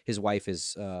 and his wife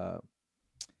is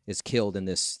killed in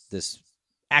this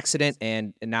accident,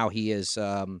 and now he is.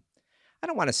 I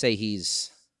don't want to say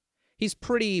he's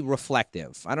pretty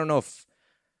reflective. I don't know if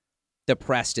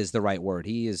depressed is the right word.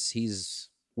 He's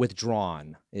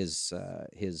withdrawn is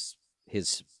his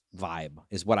vibe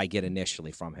is what I get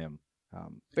initially from him.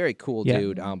 Very cool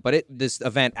dude. But this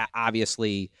event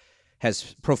obviously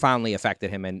has profoundly affected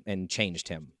him and changed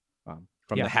him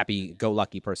from the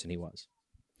happy-go-lucky person he was.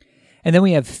 And then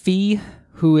we have Fee,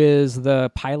 who is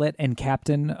the pilot and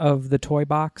captain of the toy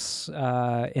box,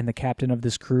 and the captain of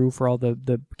this crew for all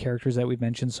the characters that we've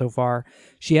mentioned so far.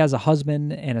 She has a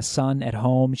husband and a son at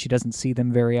home. She doesn't see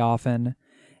them very often.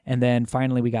 And then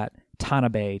finally we got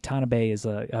Tanabe. Tanabe is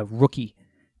a rookie,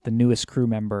 the newest crew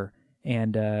member,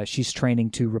 and she's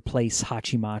training to replace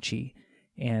Hachimachi.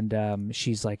 And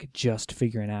she's like just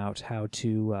figuring out how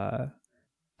to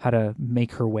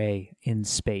make her way in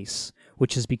space,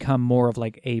 which has become more of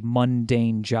like a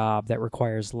mundane job that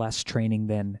requires less training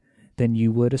than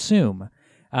you would assume.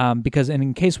 Because, and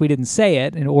in case we didn't say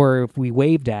it, or if we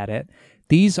waved at it,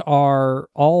 these are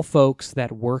all folks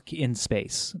that work in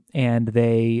space, and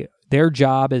their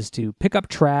job is to pick up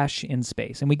trash in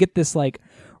space. And we get this like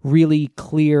really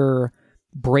clear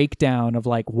breakdown of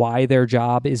like why their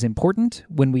job is important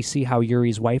when we see how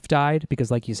Yuri's wife died,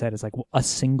 because like you said, it's like a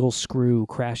single screw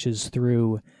crashes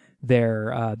through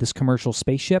their this commercial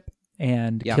spaceship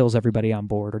and kills everybody on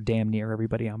board, or damn near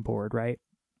everybody on board, right?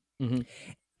 Mm-hmm.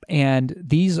 And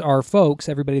these are folks,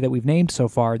 everybody that we've named so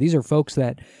far, these are folks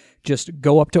that just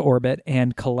go up to orbit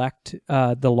and collect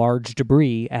the large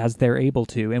debris as they're able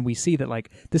to. And we see that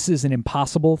like this is an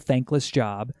impossible, thankless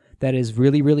job that is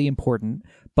really, really important,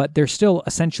 but they're still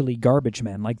essentially garbage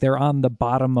men. Like they're on the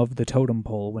bottom of the totem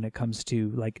pole when it comes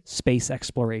to like space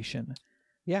exploration.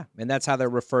 Yeah, and that's how they're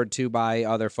referred to by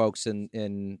other folks in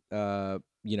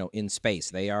in space.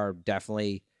 They are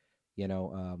definitely,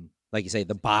 like you say,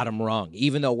 the bottom rung,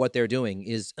 even though what they're doing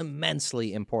is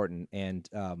immensely important. And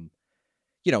at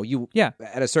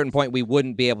a certain point, we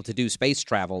wouldn't be able to do space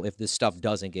travel if this stuff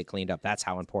doesn't get cleaned up. That's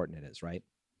how important it is, right?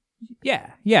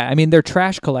 Yeah. I mean, they're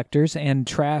trash collectors, and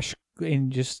trash in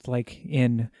just like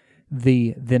in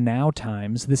the now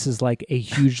times, this is like a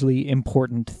hugely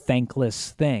important,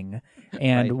 thankless thing.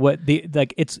 And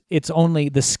Right. it's only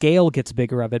the scale gets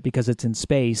bigger of it because it's in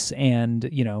space, and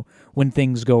when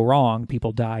things go wrong,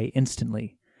 people die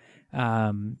instantly.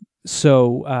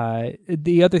 So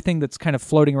the other thing that's kind of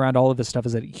floating around all of this stuff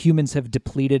is that humans have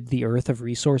depleted the Earth of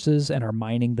resources and are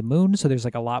mining the moon. So there's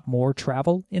like a lot more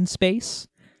travel in space.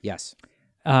 Yes.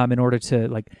 In order to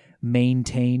like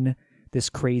maintain this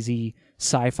crazy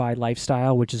sci-fi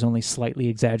lifestyle, which is only slightly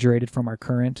exaggerated from our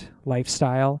current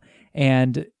lifestyle.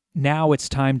 And now it's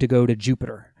time to go to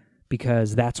Jupiter,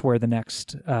 because that's where the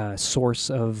next source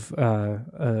of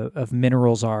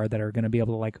minerals are that are going to be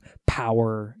able to like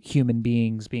power human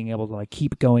beings being able to like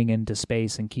keep going into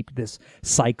space and keep this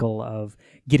cycle of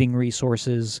getting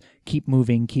resources, keep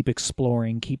moving, keep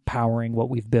exploring, keep powering what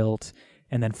we've built,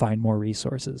 and then find more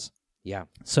resources. Yeah.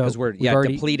 So Because we're we've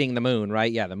already depleting the moon,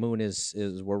 right? Yeah, the moon is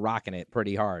we're rocking it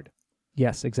pretty hard.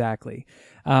 Yes, exactly.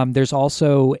 There's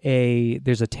also a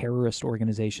terrorist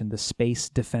organization, the Space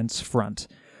Defense Front,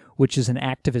 which is an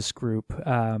activist group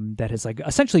that has like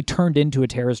essentially turned into a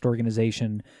terrorist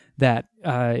organization that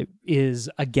is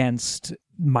against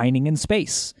mining in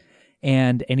space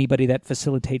and anybody that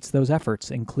facilitates those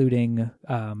efforts, including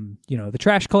the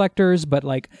trash collectors, but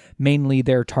like mainly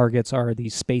their targets are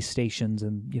these space stations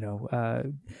and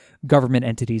government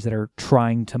entities that are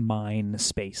trying to mine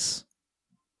space.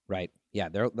 Right. Yeah.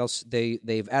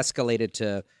 They've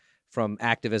escalated from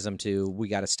activism to we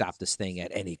got to stop this thing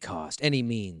at any cost, any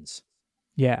means.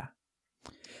 Yeah.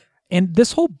 And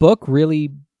this whole book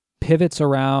really pivots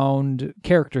around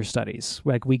character studies.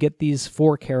 Like we get these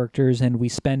 4 characters and we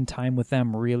spend time with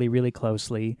them really, really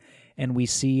closely, and we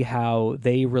see how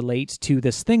they relate to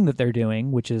this thing that they're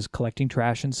doing, which is collecting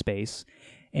trash in space.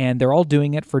 And they're all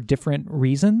doing it for different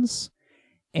reasons.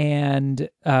 And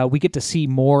we get to see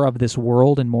more of this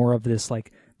world and more of this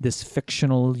like this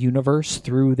fictional universe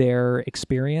through their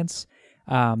experience.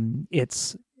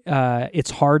 It's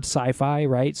hard sci-fi,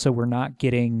 right? So we're not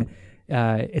getting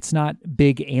it's not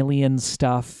big alien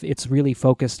stuff. It's really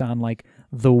focused on like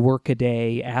the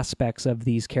workaday aspects of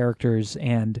these characters,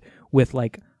 and with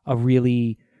like a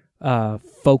really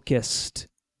focused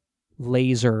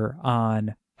laser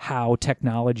on how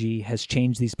technology has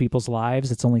changed these people's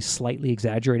lives. It's only slightly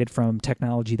exaggerated from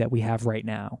technology that we have right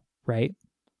now, right?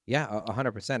 Yeah,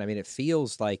 100%. I mean, it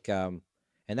feels like, and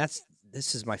this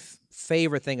is my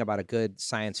favorite thing about a good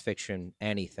science fiction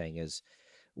anything is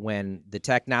when the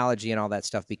technology and all that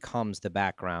stuff becomes the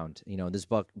background. This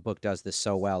book does this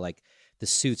so well. Like the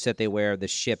suits that they wear, the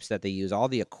ships that they use, all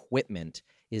the equipment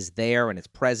is there and it's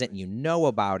present and you know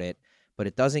about it, but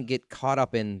it doesn't get caught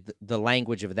up in the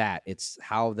language of that. It's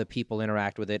how the people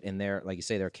interact with it, and their, like you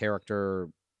say, their character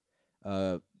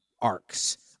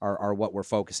arcs are what we're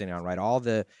focusing on, right? All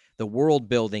the world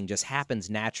building just happens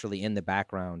naturally in the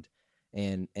background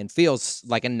and feels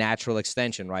like a natural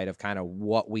extension, right, of kind of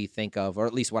what we think of, or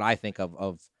at least what I think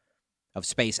of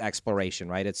space exploration,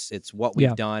 right? It's what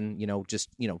we've done, just,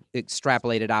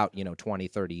 extrapolated out, 20,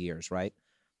 30 years, right?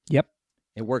 Yep.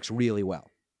 It works really well.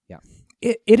 Yeah.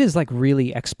 It is like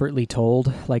really expertly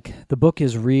told. Like the book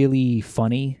is really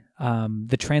funny.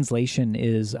 The translation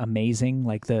is amazing.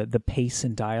 Like the pace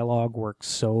and dialogue work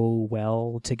so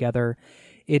well together.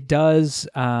 It does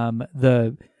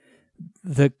the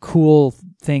cool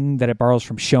thing that it borrows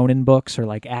from shonen books or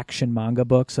like action manga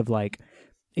books of like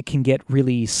it can get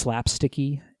really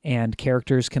slapsticky and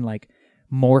characters can like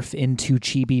morph into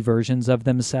chibi versions of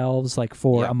themselves like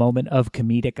for a moment of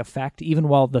comedic effect, even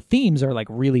while the themes are like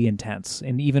really intense,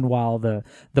 and even while the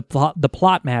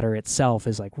plot matter itself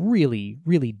is like really,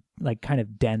 really like kind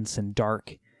of dense and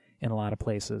dark in a lot of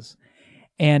places.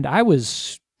 And I was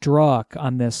struck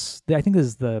on this. I think this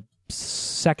is the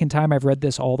second time I've read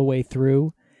this all the way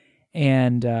through,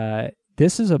 and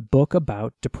this is a book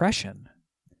about depression.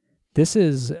 There's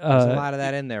a lot of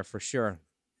that in there for sure.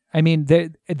 I mean,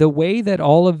 the way that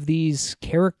all of these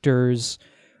characters,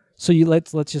 so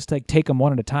let's just like take them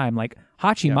one at a time. Like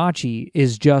Hachimachi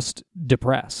is just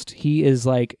depressed. He is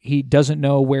like, he doesn't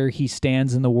know where he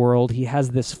stands in the world. He has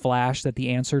this flash that the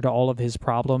answer to all of his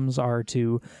problems are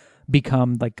to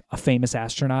become like a famous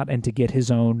astronaut and to get his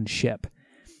own ship.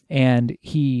 And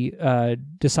he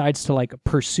decides to like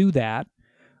pursue that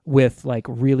with like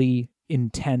really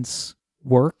intense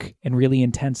work and really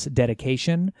intense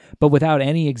dedication, but without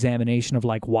any examination of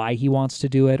like why he wants to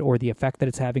do it or the effect that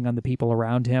it's having on the people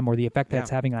around him or the effect that it's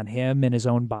having on him and his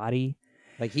own body.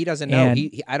 Like he doesn't know.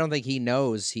 I don't think he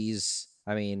knows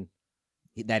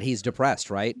that he's depressed,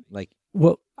 right? Like,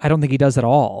 well, I don't think he does at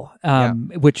all,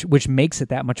 which makes it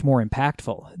that much more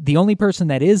impactful. The only person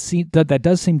that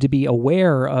does seem to be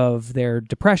aware of their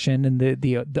depression and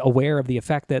the aware of the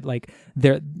effect that like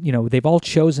they've all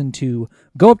chosen to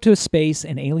go up to space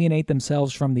and alienate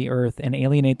themselves from the Earth and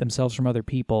alienate themselves from other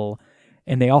people,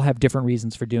 and they all have different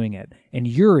reasons for doing it. And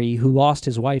Yuri, who lost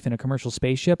his wife in a commercial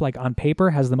spaceship, like on paper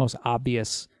has the most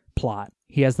obvious plot.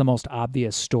 He has the most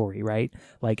obvious story, right?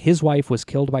 Like his wife was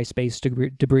killed by space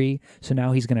debris, so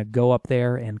now he's going to go up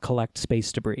there and collect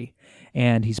space debris.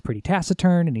 And he's pretty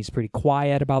taciturn and he's pretty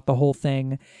quiet about the whole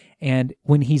thing. And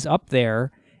when he's up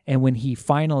there and when he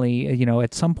finally,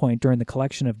 at some point during the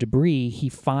collection of debris, he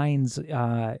finds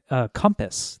a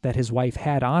compass that his wife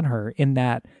had on her in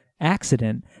that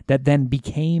accident that then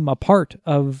became a part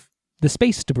of the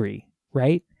space debris,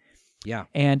 right? Yeah.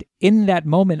 And in that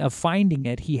moment of finding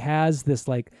it, he has this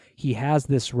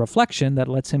reflection that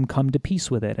lets him come to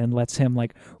peace with it and lets him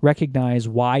like recognize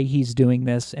why he's doing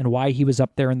this and why he was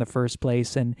up there in the first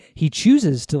place. And he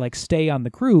chooses to like stay on the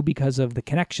crew because of the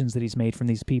connections that he's made from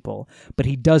these people. But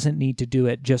he doesn't need to do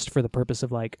it just for the purpose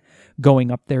of like going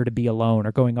up there to be alone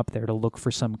or going up there to look for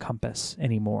some compass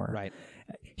anymore. Right.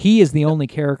 He is the only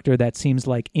character that seems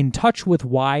like in touch with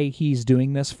why he's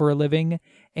doing this for a living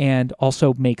and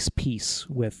also makes peace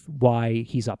with why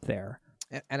he's up there.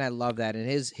 And I love that. And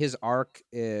his arc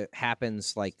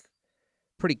happens like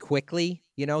pretty quickly,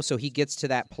 so he gets to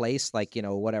that place like,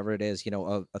 whatever it is,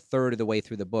 a third of the way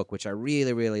through the book, which I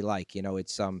really, really like.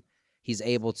 It's he's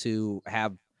able to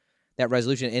have that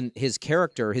resolution, and his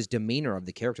character, his demeanor of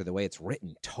the character, the way it's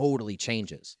written totally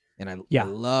changes. And I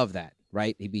love that,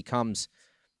 right? He becomes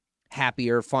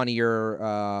happier, funnier,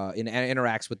 and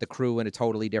interacts with the crew in a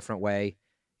totally different way.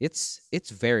 It's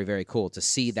very, very cool to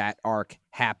see that arc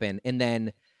happen. And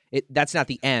then that's not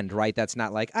the end, right? That's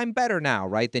not like, I'm better now,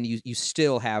 right? Then you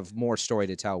still have more story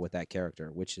to tell with that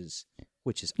character, which is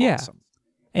awesome.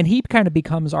 And he kind of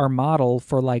becomes our model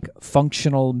for like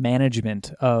functional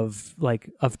management of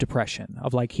depression.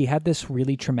 Of like he had this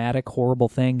really traumatic, horrible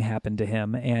thing happen to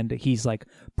him, and he's like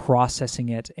processing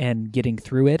it and getting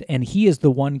through it. And he is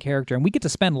the one character, and we get to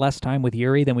spend less time with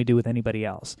Yuri than we do with anybody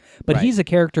else. But he's a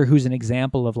character who's an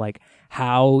example of like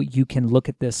how you can look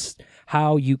at this,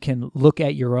 how you can look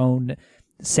at your own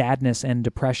sadness and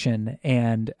depression,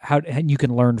 and how you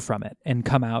can learn from it and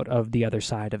come out of the other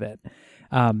side of it.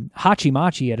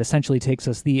 Hachimachi, it essentially takes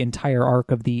us the entire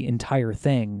arc of the entire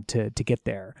thing to get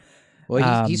there.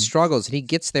 Well, he struggles, and he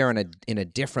gets there in a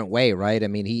different way, right? I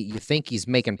mean, you think he's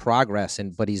making progress,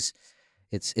 but it's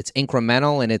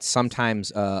incremental, and it's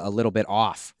sometimes a little bit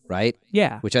off, right?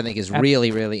 Yeah, which I think is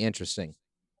really, really interesting.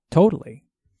 Totally.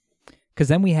 Because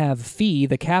then we have Fee,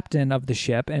 the captain of the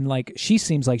ship, and like she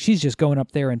seems like she's just going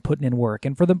up there and putting in work.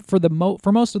 And for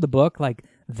most of the book, like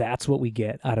that's what we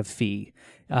get out of Fee,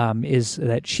 is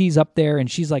that she's up there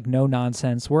and she's like, no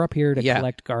nonsense. We're up here to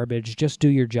collect garbage. Just do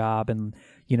your job. And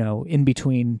in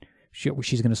between,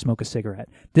 she's going to smoke a cigarette.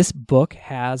 This book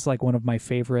has like one of my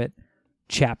favorite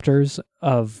chapters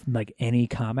of like any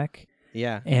comic.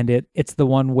 Yeah. And it's the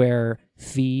one where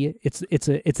Fee, it's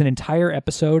an entire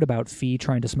episode about Fee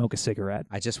trying to smoke a cigarette.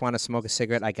 I just want to smoke a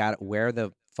cigarette. I got it. Where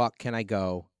the fuck can I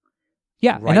go?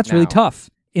 Yeah, and that's really tough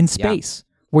in space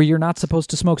where you're not supposed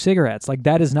to smoke cigarettes. Like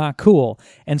that is not cool.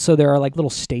 And so there are like little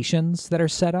stations that are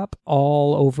set up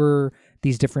all over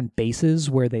these different bases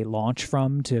where they launch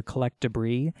from to collect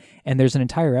debris. And there's an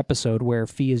entire episode where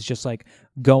Fee is just like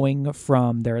going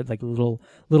from their like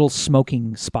little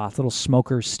smoking spots, little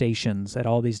smoker stations at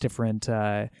all these different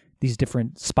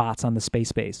spots on the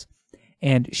space base.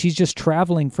 And she's just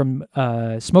traveling from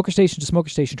smoker station to smoker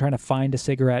station, trying to find a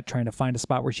cigarette, trying to find a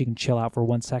spot where she can chill out for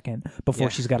 1 second before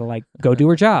she's got to like go do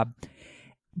her job.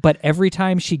 But every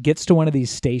time she gets to one of these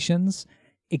stations,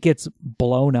 it gets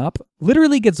blown up,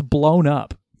 literally gets blown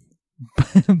up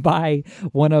by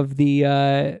one of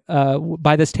the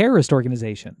by this terrorist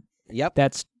organization. Yep.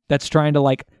 That's trying to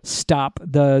like stop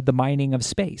the mining of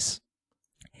space.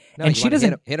 No, and she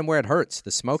doesn't hit him where it hurts,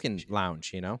 the smoking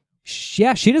lounge,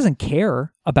 Yeah, she doesn't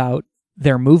care about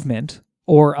their movement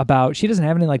or about, she doesn't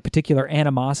have any like particular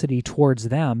animosity towards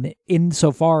them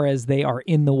insofar as they are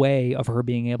in the way of her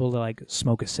being able to like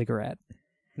smoke a cigarette.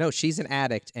 No, she's an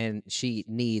addict and she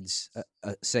needs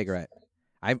a cigarette.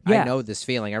 I know this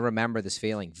feeling. I remember this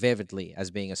feeling vividly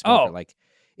as being a smoker. Oh, Like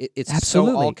it's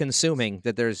absolutely. so all-consuming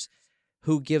that there's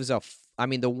who gives a. I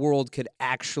mean, the world could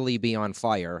actually be on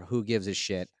fire. Who gives a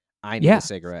shit? I need a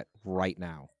cigarette right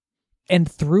now. And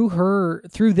through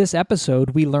this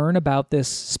episode, we learn about this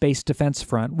Space Defense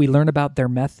Front. We learn about their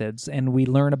methods, and we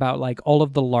learn about like all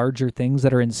of the larger things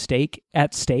that are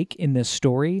at stake in this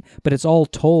story. But it's all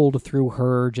told through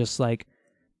her just like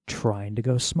trying to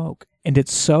go smoke. And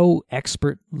it's so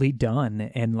expertly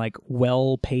done and like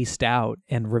well paced out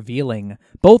and revealing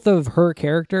both of her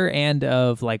character and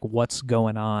of like what's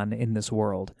going on in this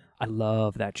world. I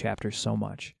love that chapter so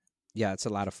much. Yeah, it's a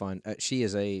lot of fun. She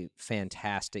is a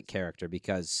fantastic character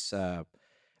because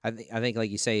I think, like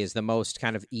you say, is the most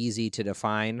kind of easy to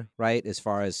define, right? As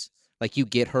far as like you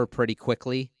get her pretty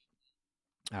quickly,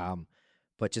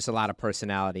 but just a lot of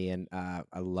personality, and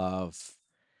I love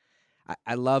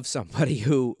somebody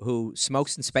who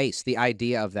smokes in space. The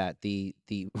idea of that, the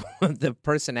the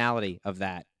personality of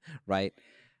that, right?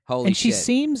 Holy and shit.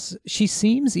 she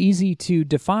seems easy to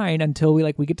define until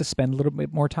we get to spend a little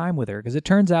bit more time with her, because it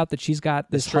turns out that she's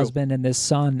got this husband and this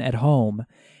son at home,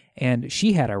 and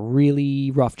she had a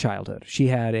really rough childhood. She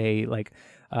had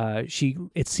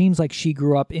it seems like she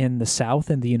grew up in the South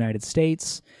in the United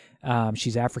States.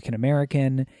 She's African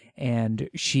American, and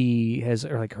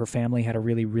her family had a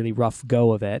really, really rough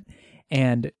go of it.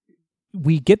 And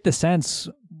we get the sense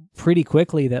pretty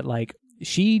quickly that like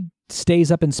she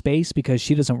stays up in space because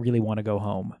she doesn't really want to go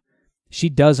home. She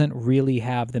doesn't really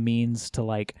have the means to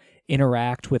like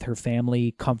interact with her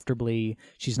family comfortably.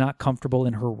 She's not comfortable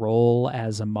in her role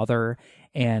as a mother.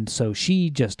 And so she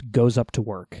just goes up to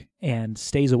work and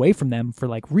stays away from them for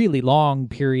like really long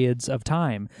periods of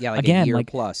time. Yeah, like a year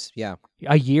plus. Yeah.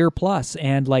 A year plus.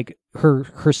 And like her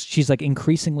she's like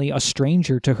increasingly a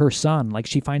stranger to her son. Like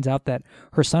she finds out that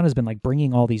her son has been like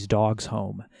bringing all these dogs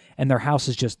home, and their house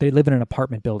is just, they live in an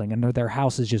apartment building, and their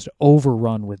house is just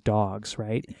overrun with dogs,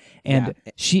 right? And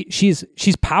she's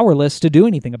powerless to do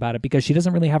anything about it because she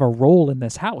doesn't really have a role in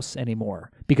this house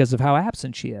anymore because of how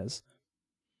absent she is.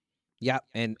 Yeah,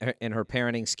 and her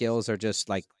parenting skills are just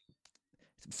like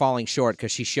falling short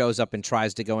because she shows up and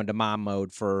tries to go into mom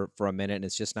mode for a minute, and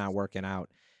it's just not working out.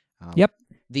 Yep.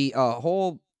 The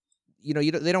whole,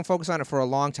 they don't focus on it for a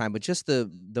long time, but just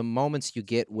the moments you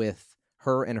get with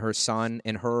her and her son,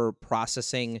 and her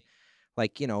processing,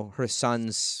 like, her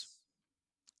son's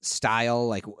style,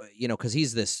 like, because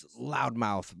he's this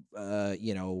loudmouth,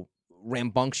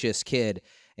 rambunctious kid.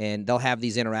 And they'll have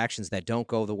these interactions that don't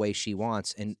go the way she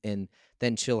wants, and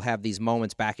then she'll have these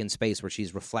moments back in space where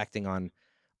she's reflecting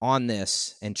on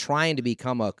this and trying to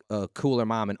become a cooler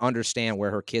mom and understand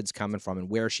where her kid's coming from and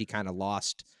where she kind of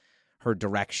lost her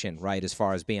direction, right, as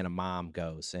far as being a mom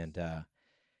goes. And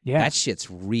that shit's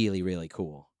really, really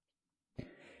cool.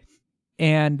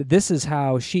 And this is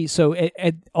how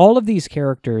all of these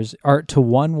characters are, to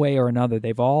one way or another,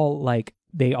 they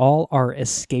all are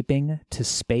escaping to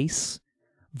space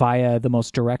via the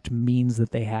most direct means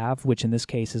that they have, which in this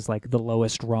case is like the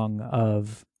lowest rung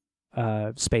of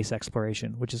space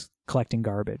exploration, which is collecting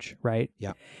garbage, right?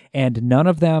 Yeah. And none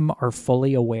of them are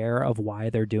fully aware of why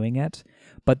they're doing it,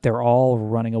 but they're all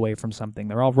running away from something.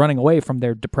 They're all running away from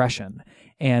their depression.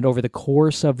 And over the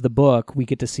course of the book, we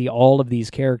get to see all of these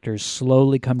characters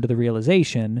slowly come to the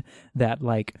realization that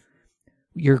like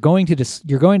you're going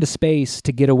to space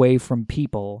to get away from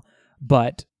people,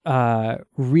 but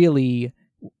really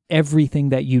everything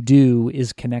that you do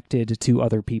is connected to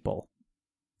other people.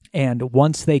 And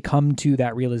once they come to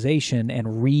that realization and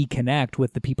reconnect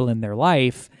with the people in their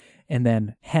life, and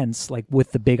then hence, like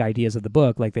with the big ideas of the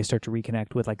book, like they start to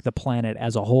reconnect with like the planet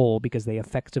as a whole because they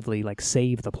effectively like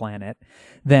save the planet,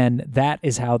 then that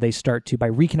is how they start to, by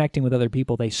reconnecting with other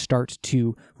people, they start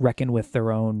to reckon with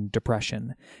their own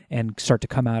depression and start to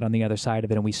come out on the other side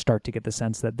of it. And we start to get the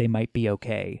sense that they might be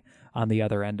okay on the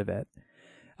other end of it.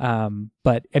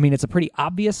 But I mean, it's a pretty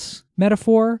obvious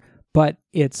metaphor, but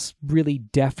it's really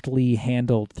deftly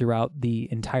handled throughout the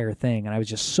entire thing. And I was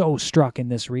just so struck in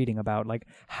this reading about like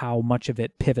how much of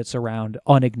it pivots around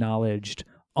unacknowledged,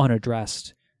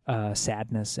 unaddressed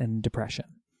sadness and depression.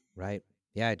 Right.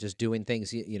 Yeah. Just doing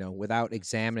things, without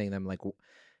examining them. Like,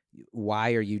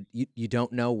 why are you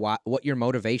don't know what your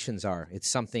motivations are. It's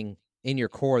something in your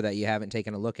core that you haven't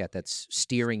taken a look at that's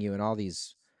steering you in all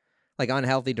these like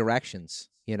unhealthy directions,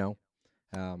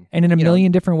 and in a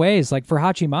million different ways. Like for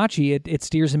Hachimachi, it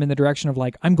steers him in the direction of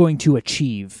like, I'm going to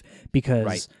achieve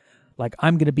because Like,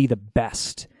 I'm going to be the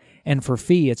best. And for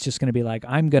Fee, it's just going to be like,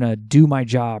 I'm going to do my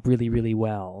job really, really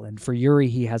well. And for Yuri,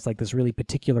 he has like this really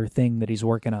particular thing that he's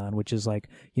working on, which is like,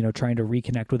 you know, trying to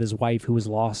reconnect with his wife who was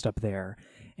lost up there.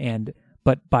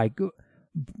 But by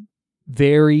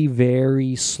very,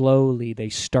 very slowly, they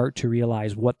start to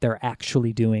realize what they're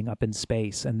actually doing up in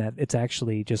space, and that it's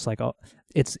actually just like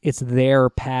it's their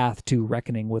path to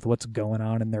reckoning with what's going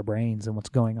on in their brains and what's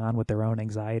going on with their own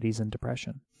anxieties and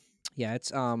depression. Yeah,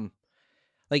 it's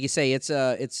like you say,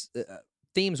 it's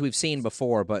themes we've seen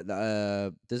before, but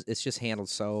it's just handled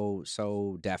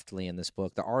so deftly in this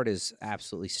book. The art is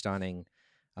absolutely stunning.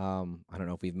 I don't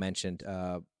know if we've mentioned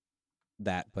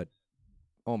that, but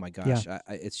oh my gosh, yeah.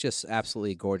 It's just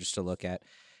absolutely gorgeous to look at.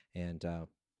 And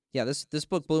yeah, this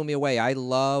book blew me away. I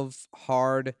love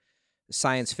hard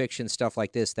science fiction stuff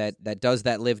like this that does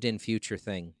that lived in future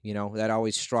thing. You know, that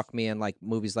always struck me in like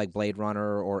movies like Blade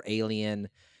Runner or Alien.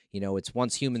 You know, it's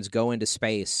once humans go into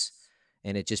space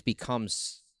and it just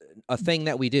becomes a thing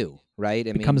that we do, right?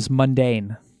 It becomes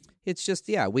mundane. It's just,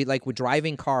 yeah, we're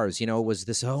driving cars, you know, was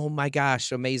this, oh my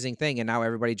gosh, amazing thing. And now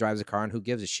everybody drives a car, and who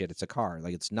gives a shit? It's a car.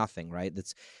 Like, it's nothing, right?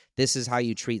 This is how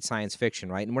you treat science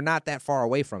fiction, right? And we're not that far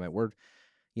away from it. We're,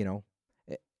 you know,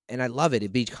 and I love it.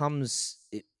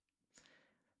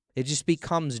 It just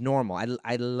becomes normal.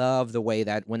 I love the way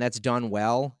that when that's done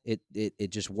well, it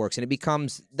just works. And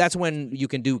that's when you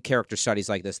can do character studies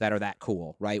like this that are that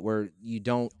cool, right? Where you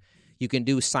can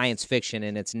do science fiction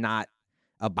and it's not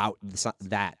about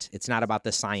that. It's not about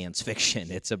the science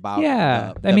fiction. It's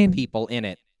about the people in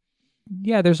it.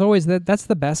 Yeah, there's always that's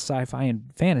the best sci-fi and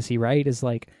fantasy, right? Is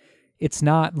like, it's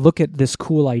not look at this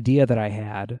cool idea that I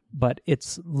had, but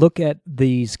it's look at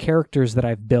these characters that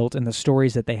I've built and the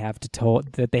stories that they have to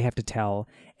tell.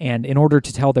 And in order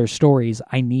to tell their stories,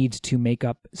 I need to make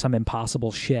up some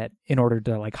impossible shit in order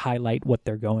to like highlight what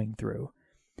they're going through.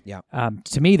 Yeah.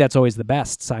 To me, that's always the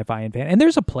best sci-fi and fantasy. And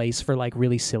there's a place for like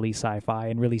really silly sci-fi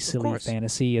and really silly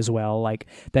fantasy as well, like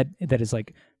that is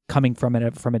like coming from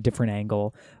a different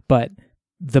angle. But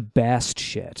the best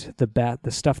shit, the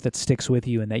stuff that sticks with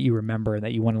you and that you remember and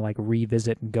that you want to like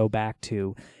revisit and go back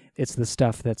to, it's the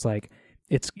stuff that's like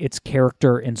it's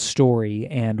character and story,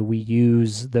 and we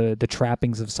use the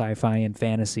trappings of sci-fi and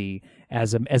fantasy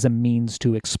as a means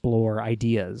to explore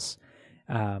ideas,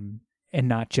 and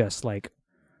not just like,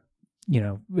 you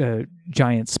know,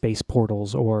 giant space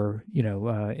portals or, you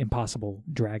know, impossible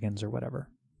dragons or whatever.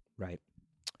 Right.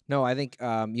 No, I think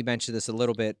you mentioned this a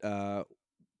little bit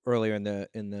earlier in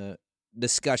the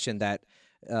discussion that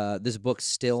this book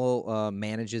still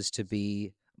manages to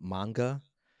be manga.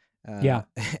 Yeah.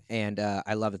 And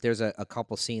I love it. There's a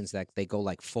couple scenes that they go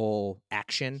like full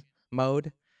action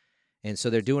mode. And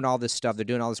so they're doing all this stuff. They're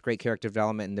doing all this great character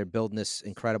development, and they're building this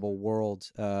incredible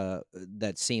world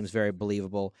that seems very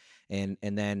believable. And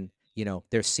then, you know,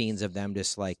 there's scenes of them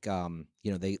just like,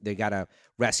 you know, they got to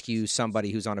rescue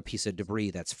somebody who's on a piece of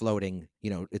debris that's floating.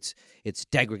 You know, its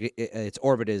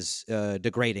orbit is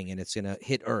degrading, and it's going to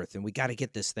hit Earth, and we got to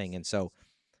get this thing. And so,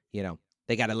 you know,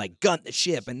 they got to like gun the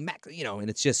ship and, you know, and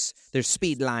it's just, there's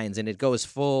speed lines, and it goes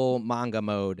full manga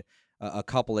mode a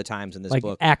couple of times in this like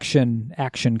book. Action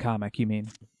comic, you mean?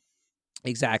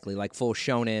 Exactly, like full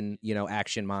shonen, you know,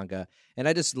 action manga. And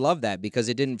I just love that because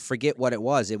it didn't forget what it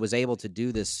was. It was able to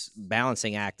do this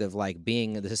balancing act of like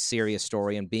being this serious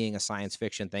story and being a science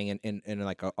fiction thing and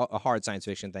like a hard science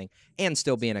fiction thing, and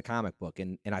still being a comic book.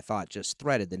 And I thought just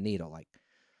threaded the needle like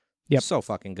so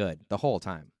fucking good the whole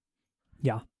time.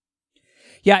 Yeah.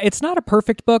 Yeah, it's not a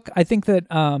perfect book. I think that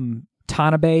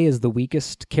Tanabe is the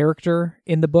weakest character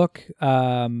in the book,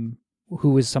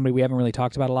 who is somebody we haven't really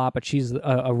talked about a lot, but she's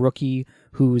a rookie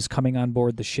who's coming on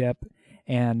board the ship,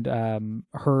 and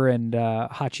her and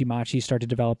Hachimachi start to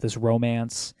develop this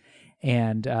romance,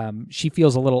 and she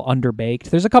feels a little underbaked.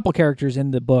 There's a couple characters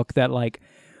in the book that like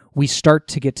we start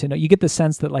to get to know. You get the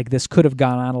sense that like this could have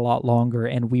gone on a lot longer,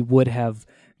 and we would have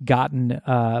gotten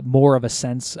more of a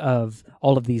sense of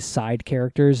all of these side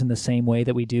characters in the same way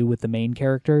that we do with the main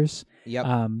characters. Yep.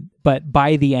 But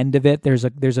by the end of it, there's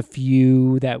a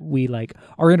few that we like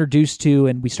are introduced to,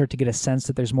 and we start to get a sense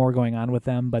that there's more going on with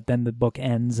them. But then the book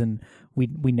ends, and we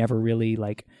never really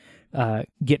like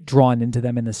get drawn into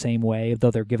them in the same way, though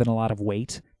they're given a lot of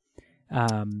weight.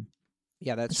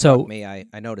 Yeah, that struck me. I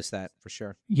noticed that for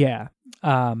sure. Yeah.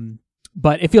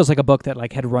 But it feels like a book that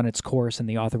like had run its course, and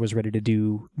the author was ready to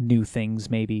do new things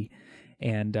maybe,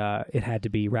 and it had to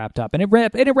be wrapped up. And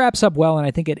it wraps up well, and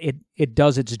I think it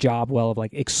does its job well of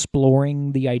like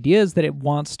exploring the ideas that it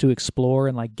wants to explore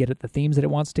and like get at the themes that it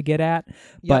wants to get at.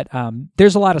 Yep. But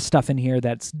there's a lot of stuff in here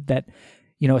that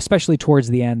especially towards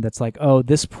the end, that's like, oh,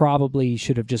 this probably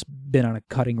should have just been on a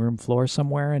cutting room floor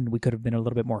somewhere, and we could have been a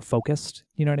little bit more focused.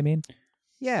 You know what I mean?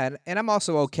 Yeah, and I'm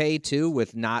also okay, too,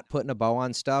 with not putting a bow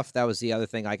on stuff. That was the other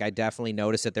thing. Like, I definitely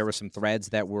noticed that there were some threads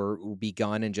that were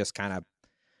begun and just kind of,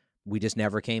 we just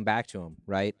never came back to them,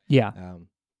 right? Yeah.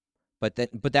 But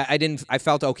that I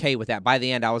felt okay with that. By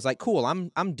the end, I was like, cool,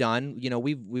 I'm done.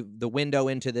 We've the window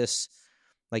into this,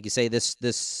 like you say, this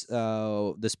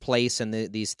place and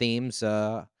these themes.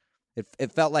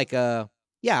 It felt like I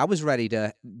was ready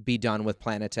to be done with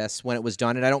Planetes when it was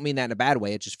done, and I don't mean that in a bad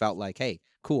way. It just felt like, hey,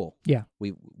 cool. Yeah,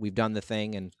 we've done the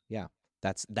thing, and yeah,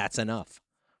 that's enough.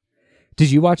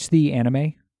 Did you watch the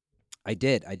anime? I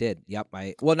did. Yep.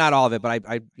 Well, not all of it, but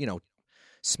I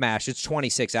smashed. It's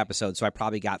 26 episodes, so I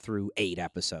probably got through 8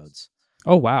 episodes.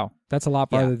 Oh wow, that's a lot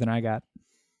farther than I got.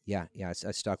 Yeah, I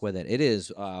stuck with it. It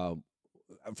is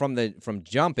from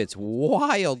Jump. It's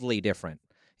wildly different.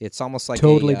 It's almost like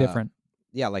totally different.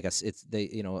 Yeah, like a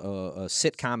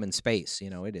sitcom in space.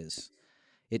 It is.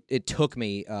 It took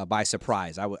me by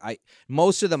surprise. I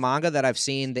most of the manga that I've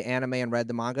seen, the anime and read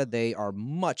the manga, they are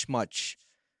much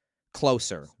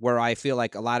closer. Where I feel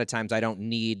like a lot of times I don't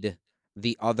need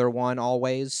the other one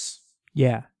always.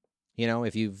 Yeah.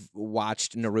 If you've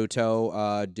watched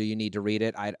Naruto, do you need to read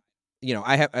it? I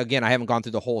haven't gone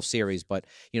through the whole series, but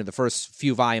the first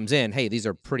few volumes in, hey, these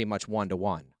are pretty much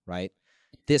 1-to-1, right?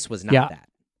 This was not that.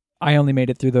 I only made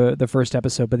it through the first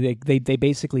episode, but they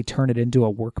basically turn it into a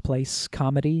workplace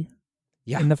comedy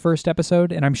in the first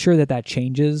episode, and I'm sure that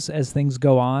changes as things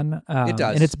go on. It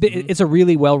does. And it's a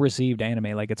really well-received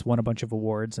anime. Like, it's won a bunch of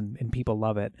awards, and people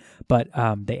love it. But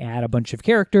they add a bunch of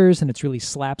characters, and it's really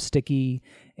slapsticky,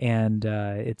 and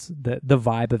it's the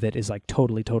vibe of it is like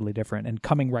totally different. And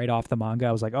coming right off the manga,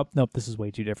 I was like, oh, nope, this is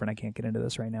way too different. I can't get into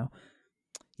this right now.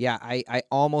 Yeah, I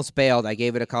almost bailed. I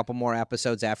gave it a couple more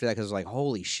episodes after that because I was like,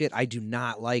 holy shit, I do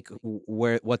not like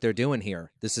what they're doing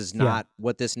here. This is not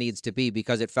what this needs to be,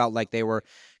 because it felt like they were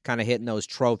kind of hitting those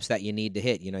tropes that you need to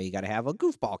hit. You got to have a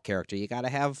goofball character. You got to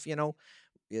have, you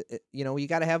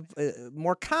got to have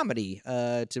more comedy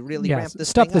to really ramp this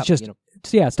stuff thing that's up.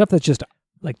 Just stuff that's just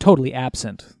like totally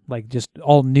absent, like just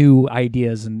all new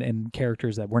ideas and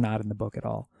characters that were not in the book at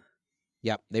all.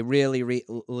 Yep, they really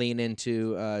lean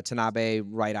into Tanabe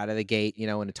right out of the gate, in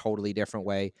a totally different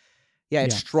way. Yeah,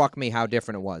 it struck me how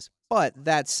different it was. But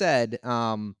that said,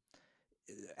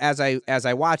 as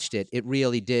I watched it, it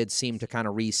really did seem to kind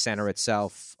of recenter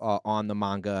itself on the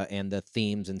manga and the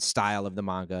themes and style of the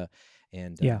manga,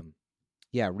 and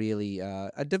really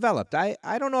developed. I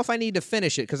don't know if I need to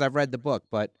finish it because I've read the book,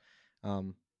 but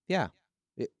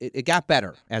it got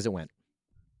better as it went.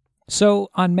 So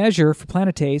on measure for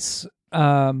Planetes,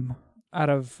 out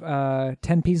of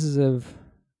 10 pieces of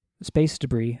space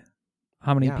debris,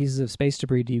 how many pieces of space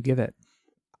debris do you give it?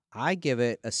 I give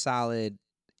it a solid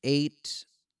 8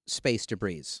 space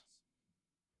debris.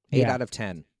 8 out of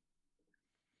 10.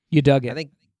 You dug it. I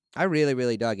think I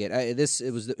really dug it.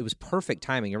 It was perfect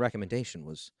timing. Your recommendation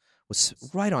was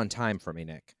right on time for me,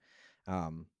 Nick.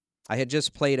 I had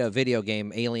just played a video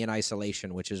game, Alien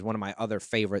Isolation, which is one of my other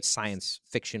favorite science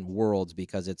fiction worlds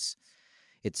because it's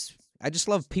I just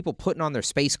love people putting on their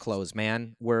space clothes,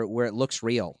 man, where it looks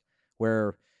real,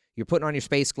 where you're putting on your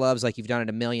space gloves like you've done it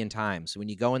a million times. When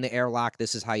you go in the airlock,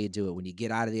 this is how you do it. When you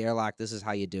get out of the airlock, this is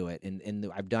how you do it.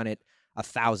 And I've done it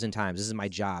 1,000 times. This is my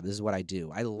job. This is what I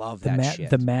do. I love that shit.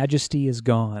 The majesty is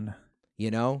gone.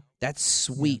 That's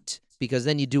sweet because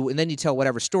then you do, and then you tell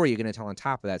whatever story you're going to tell on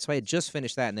top of that. So I had just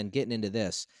finished that and then getting into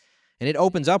this. And it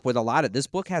opens up with this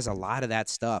book has a lot of that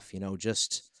stuff,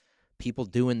 just people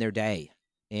doing their day.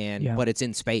 But it's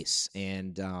in space,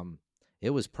 and it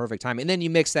was perfect time. And then you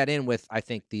mix that in with, I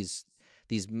think, these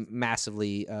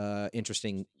massively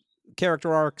interesting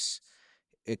character arcs,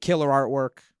 killer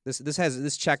artwork.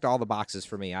 This checked all the boxes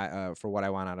for me. For what I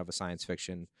want out of a science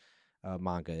fiction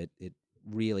manga. It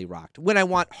really rocked. When I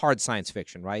want hard science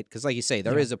fiction, right? Because like you say,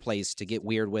 there is a place to get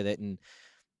weird with it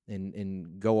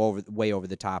and go way over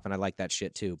the top, and I like that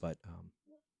shit too. But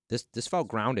this felt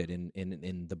grounded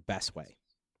in the best way.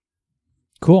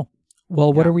 Cool.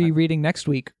 Well, what are we reading next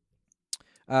week?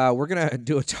 We're going to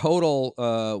do a total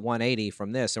 180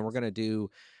 from this, and we're going to do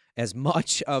as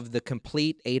much of the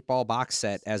complete 8-ball box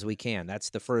set as we can. That's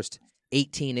the first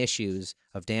 18 issues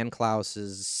of Dan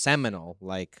Clowes's seminal,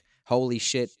 holy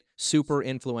shit, super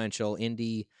influential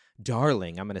indie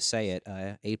darling, I'm going to say it,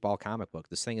 8-ball comic book.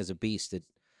 This thing is a beast.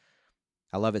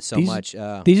 I love it so much.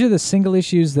 These are the single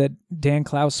issues that Dan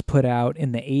Clowes put out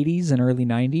in the 80s and early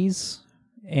 90s.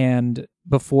 And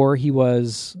before he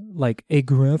was like a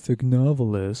graphic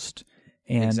novelist,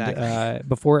 and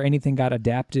before anything got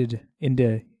adapted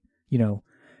into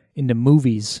into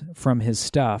movies from his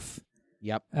stuff.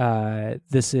 Yep.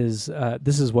 This is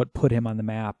what put him on the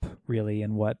map, really,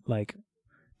 and what like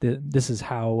this is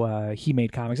how he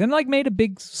made comics, and like made a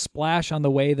big splash on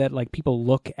the way that like people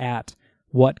look at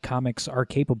what comics are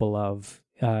capable of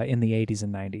in the 80s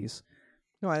and 90s.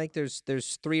 No, I think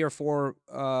there's 3 or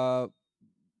 4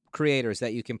 creators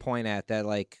that you can point at that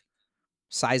like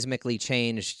seismically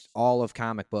changed all of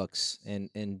comic books,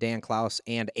 and Dan Clowes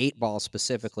and 8-Ball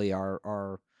specifically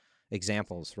are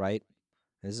examples, right?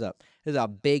 This is a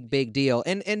big deal,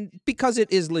 and because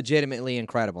it is legitimately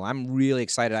incredible. I'm really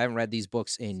excited. I haven't read these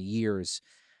books in years.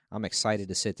 I'm excited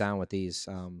to sit down with these.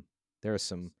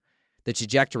 The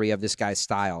trajectory of this guy's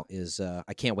style is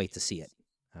I can't wait to see it.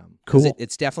 Cool.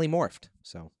 It's definitely morphed.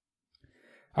 So,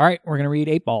 all right, we're gonna read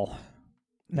 8-Ball.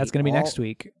 That's gonna be next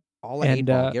week. All at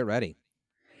 8-Ball. Get ready.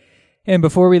 And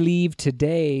before we leave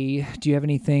today, do you have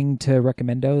anything to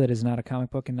recommendo that is not a comic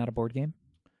book and not a board game?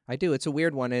 I do. It's a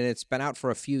weird one, and it's been out for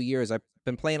a few years. I've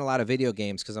been playing a lot of video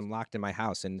games because I'm locked in my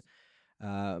house, and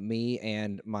me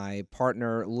and my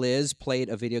partner Liz played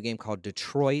a video game called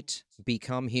Detroit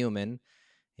Become Human,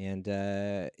 and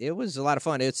it was a lot of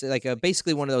fun. It's like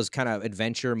basically one of those kind of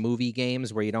adventure movie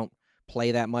games where you don't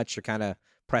play that much. You're kind of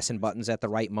pressing buttons at the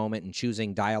right moment and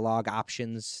choosing dialogue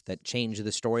options that change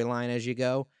the storyline as you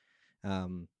go.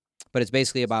 But it's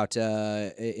basically about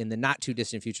in the not too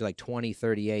distant future, like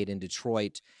 2038 in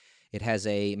Detroit, it has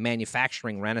a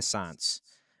manufacturing renaissance.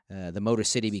 The Motor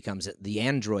City becomes the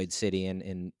Android City,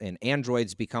 and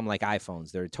androids become like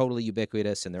iPhones. They're totally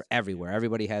ubiquitous, and they're everywhere.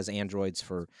 Everybody has androids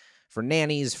for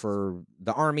nannies, for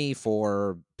the army,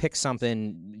 for pick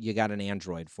something, you got an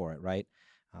android for it, right?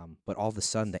 But all of a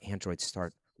sudden, the androids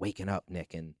start waking up,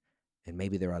 Nick, and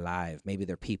maybe they're alive, maybe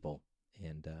they're people,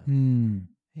 and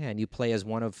yeah, and you play as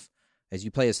you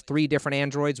play as 3 different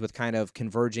androids with kind of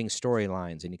converging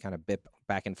storylines, and you kind of bip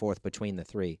back and forth between the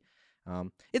 3.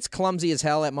 It's clumsy as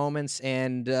hell at moments,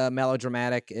 and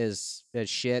melodramatic as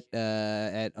shit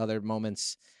at other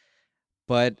moments.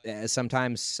 But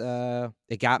sometimes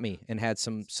it got me and had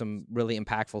some really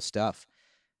impactful stuff.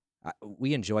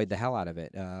 We enjoyed the hell out of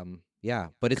it. Yeah,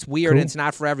 but it's weird, and it's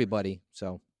not for everybody.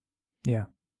 So yeah,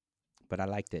 but I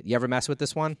liked it. You ever mess with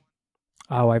this one?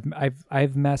 Oh,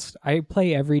 I've messed. I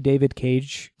play every David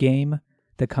Cage game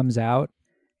that comes out.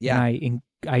 Yeah, and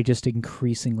I just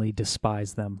increasingly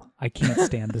despise them. I can't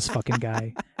stand this fucking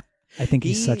guy. I think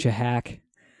he's such a hack.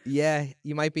 Yeah,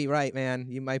 you might be right, man.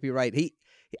 You might be right.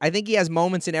 I think he has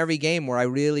moments in every game where I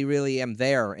really, really am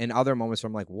there, and other moments where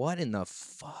I'm like, what in the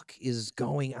fuck is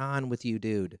going on with you,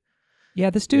 dude?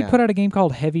 Yeah, this dude put out a game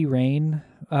called Heavy Rain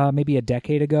maybe a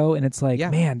decade ago, and it's like,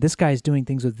 man, this guy's doing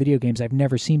things with video games I've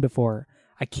never seen before.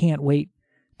 I can't wait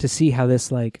to see how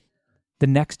this, like, the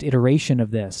next iteration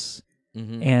of this,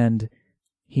 and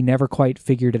he never quite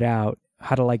figured it out,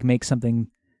 how to, like, make something,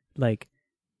 like,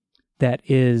 that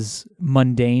is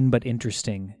mundane but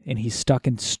interesting, and he's stuck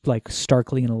in, like,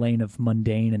 starkly in a lane of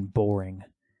mundane and boring.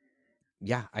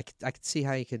 Yeah, I could see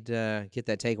how you could get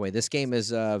that takeaway. This game is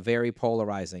very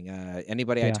polarizing.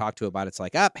 Anybody I talk to about it's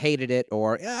like, hated it,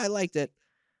 or I liked it.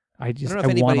 I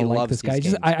want to like this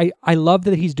guy. I love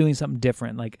that he's doing something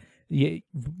different. Like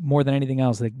more than anything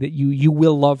else, like that you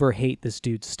will love or hate this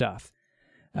dude's stuff,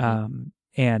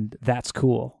 and that's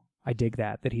cool. I dig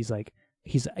that he's like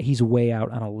he's way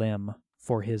out on a limb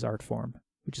for his art form,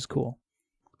 which is cool.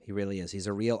 He really is. He's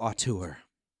a real auteur.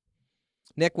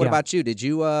 Nick, what about you? Did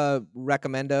you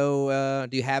recommendo?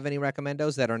 Do you have any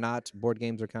recommendos that are not board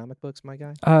games or comic books, my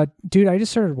guy? Dude, I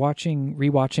just started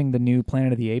rewatching the new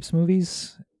Planet of the Apes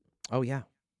movies. Oh yeah.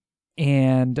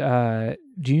 And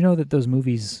do you know that those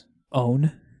movies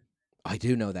own? I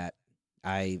do know that.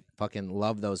 I fucking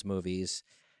love those movies.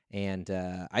 And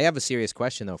I have a serious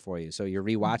question though for you. So you're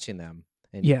rewatching them,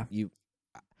 and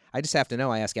I just have to know.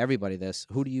 I ask everybody this: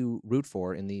 who do you root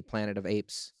for in the Planet of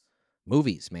Apes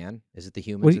movies? Man, is it the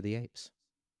humans or the apes?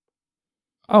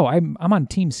 Oh, I'm on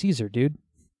Team Caesar, dude.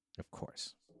 Of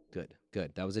course.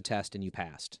 Good. That was a test, and you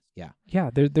passed. Yeah. Yeah.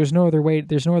 There's no other way.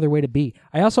 There's no other way to be.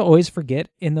 I also always forget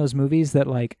in those movies that,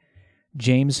 like,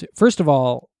 James. First of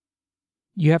all,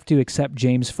 you have to accept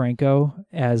James Franco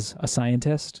as a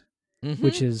scientist,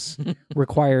 which is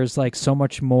requires like so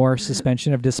much more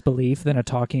suspension of disbelief than a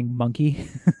talking monkey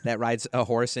that rides a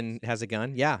horse and has a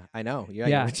gun. Yeah, I know. You're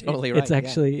totally right. It's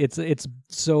actually it's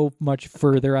so much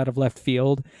further out of left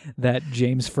field that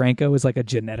James Franco is like a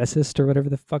geneticist or whatever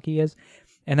the fuck he is.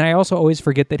 And I also always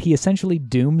forget that he essentially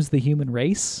dooms the human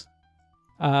race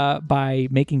by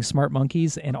making smart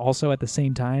monkeys, and also at the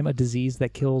same time a disease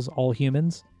that kills all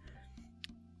humans.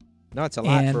 No, it's a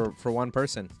lot for one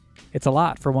person. It's a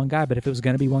lot for one guy, but if it was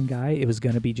going to be one guy, it was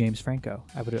going to be James Franco.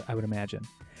 I would imagine.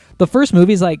 The first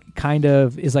movie's like kind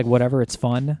of is like whatever, it's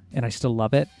fun and I still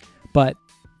love it, but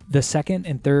the second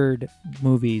and third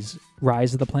movies,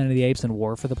 Rise of the Planet of the Apes and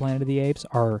War for the Planet of the Apes,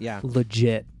 are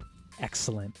legit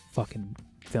excellent fucking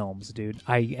films, dude.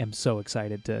 I am so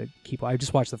excited to keep. I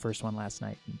just watched the first one last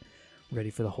night and ready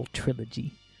for the whole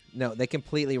trilogy. No, they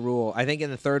completely rule. I think in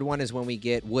the third one is when we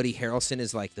get Woody Harrelson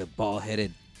is like the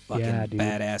bald-headed fucking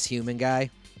badass human guy.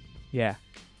 Yeah.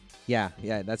 Yeah,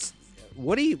 that's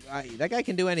Woody. That guy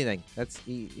can do anything.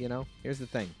 Here's the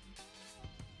thing.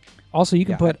 Also, you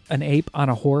can put an ape on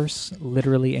a horse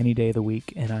literally any day of the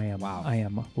week, and I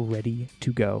am ready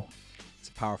to go. It's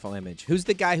a powerful image. Who's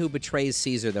the guy who betrays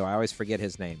Caesar, though? I always forget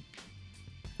his name.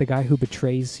 The guy who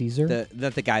betrays Caesar?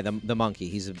 The guy, the monkey.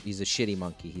 He's a shitty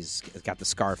monkey. He's got the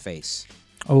scar face.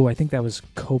 Oh, I think that was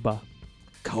Koba.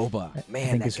 Koba. Man,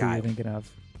 I think that is guy. Who you're thinking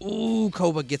of. Ooh,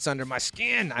 Koba gets under my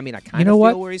skin. I mean, I kind of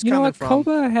feel where he's coming from.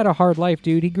 Koba had a hard life,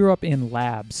 dude. He grew up in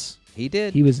labs. He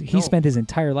did. He spent his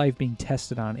entire life being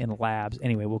tested on in labs.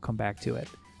 Anyway, we'll come back to it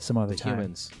some other time.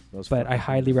 Humans. But I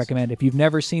highly recommend, if you've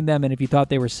never seen them and if you thought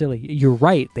they were silly, you're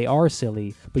right, they are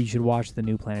silly, but you should watch the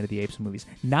new Planet of the Apes movies.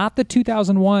 Not the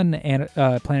 2001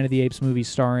 Planet of the Apes movie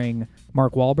starring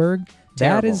Mark Wahlberg.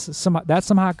 Terrible. That's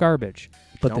some hot garbage.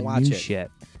 But Don't the watch new it.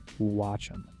 shit, watch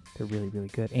them. They're really, really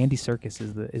good. Andy Serkis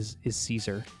is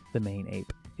Caesar, the main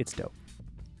ape. It's dope.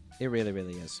 It really,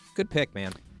 really is. Good pick,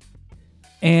 man.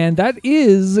 And that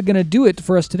is going to do it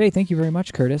for us today. Thank you very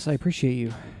much, Curtis. I appreciate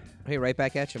you. Hey, right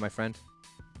back at you, my friend.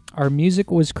 Our music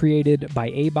was created by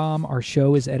A-Bomb. Our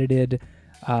show is edited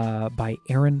by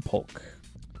Aaron Polk.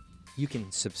 You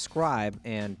can subscribe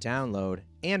and download,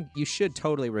 and you should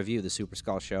totally review the Super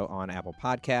Skull Show on Apple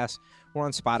Podcasts. We're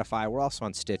on Spotify. We're also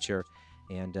on Stitcher.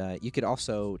 And you could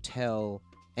also tell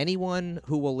anyone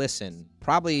who will listen,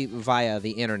 probably via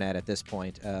the internet at this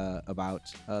point, about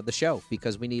the show,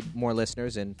 because we need more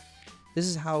listeners, and this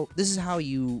is how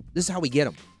we get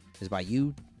them, is by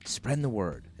you spreading the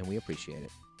word, and we appreciate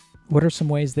it. What are some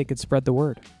ways they could spread the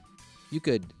word? You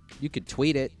could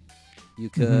tweet it, you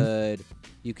could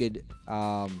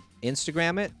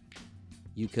Instagram it,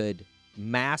 you could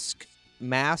mass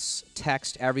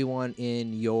text everyone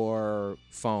in your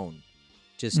phone.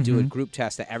 Just do a group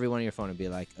test to everyone on your phone and be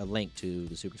like a link to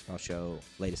the Super Skull Show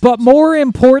latest But episode. more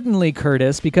importantly,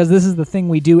 Curtis, because this is the thing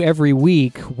we do every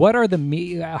week,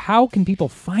 how can people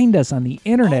find us on the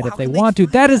internet if they want to?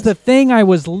 That is the thing I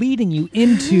was leading you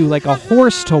into like a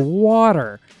horse to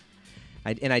water.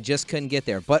 I just couldn't get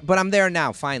there. But I'm there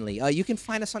now, finally. You can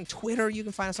find us on Twitter. You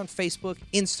can find us on Facebook,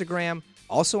 Instagram.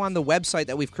 Also on the website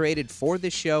that we've created for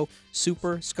this show,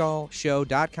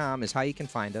 superskullshow.com is how you can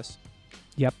find us.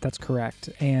 Yep, that's correct.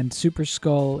 And Super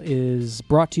Skull is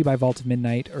brought to you by Vault of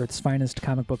Midnight, Earth's finest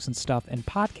comic books and stuff and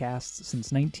podcasts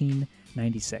since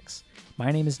 1996.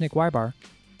 My name is Nick Weibar.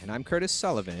 And I'm Curtis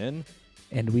Sullivan.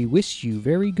 And we wish you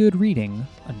very good reading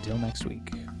until next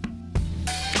week.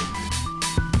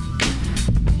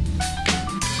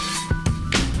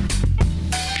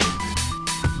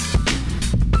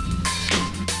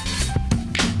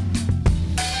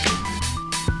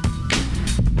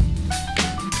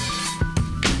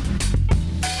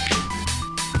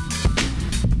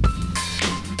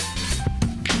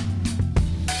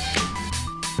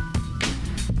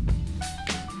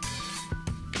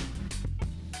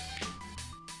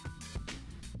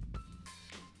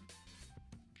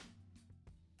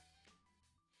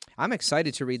 I'm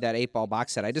excited to read that 8-ball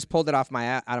box set. I just pulled it out of my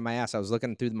ass. I was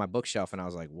looking through my bookshelf, and I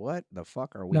was like, what the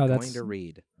fuck are we going to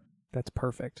read? That's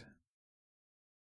perfect.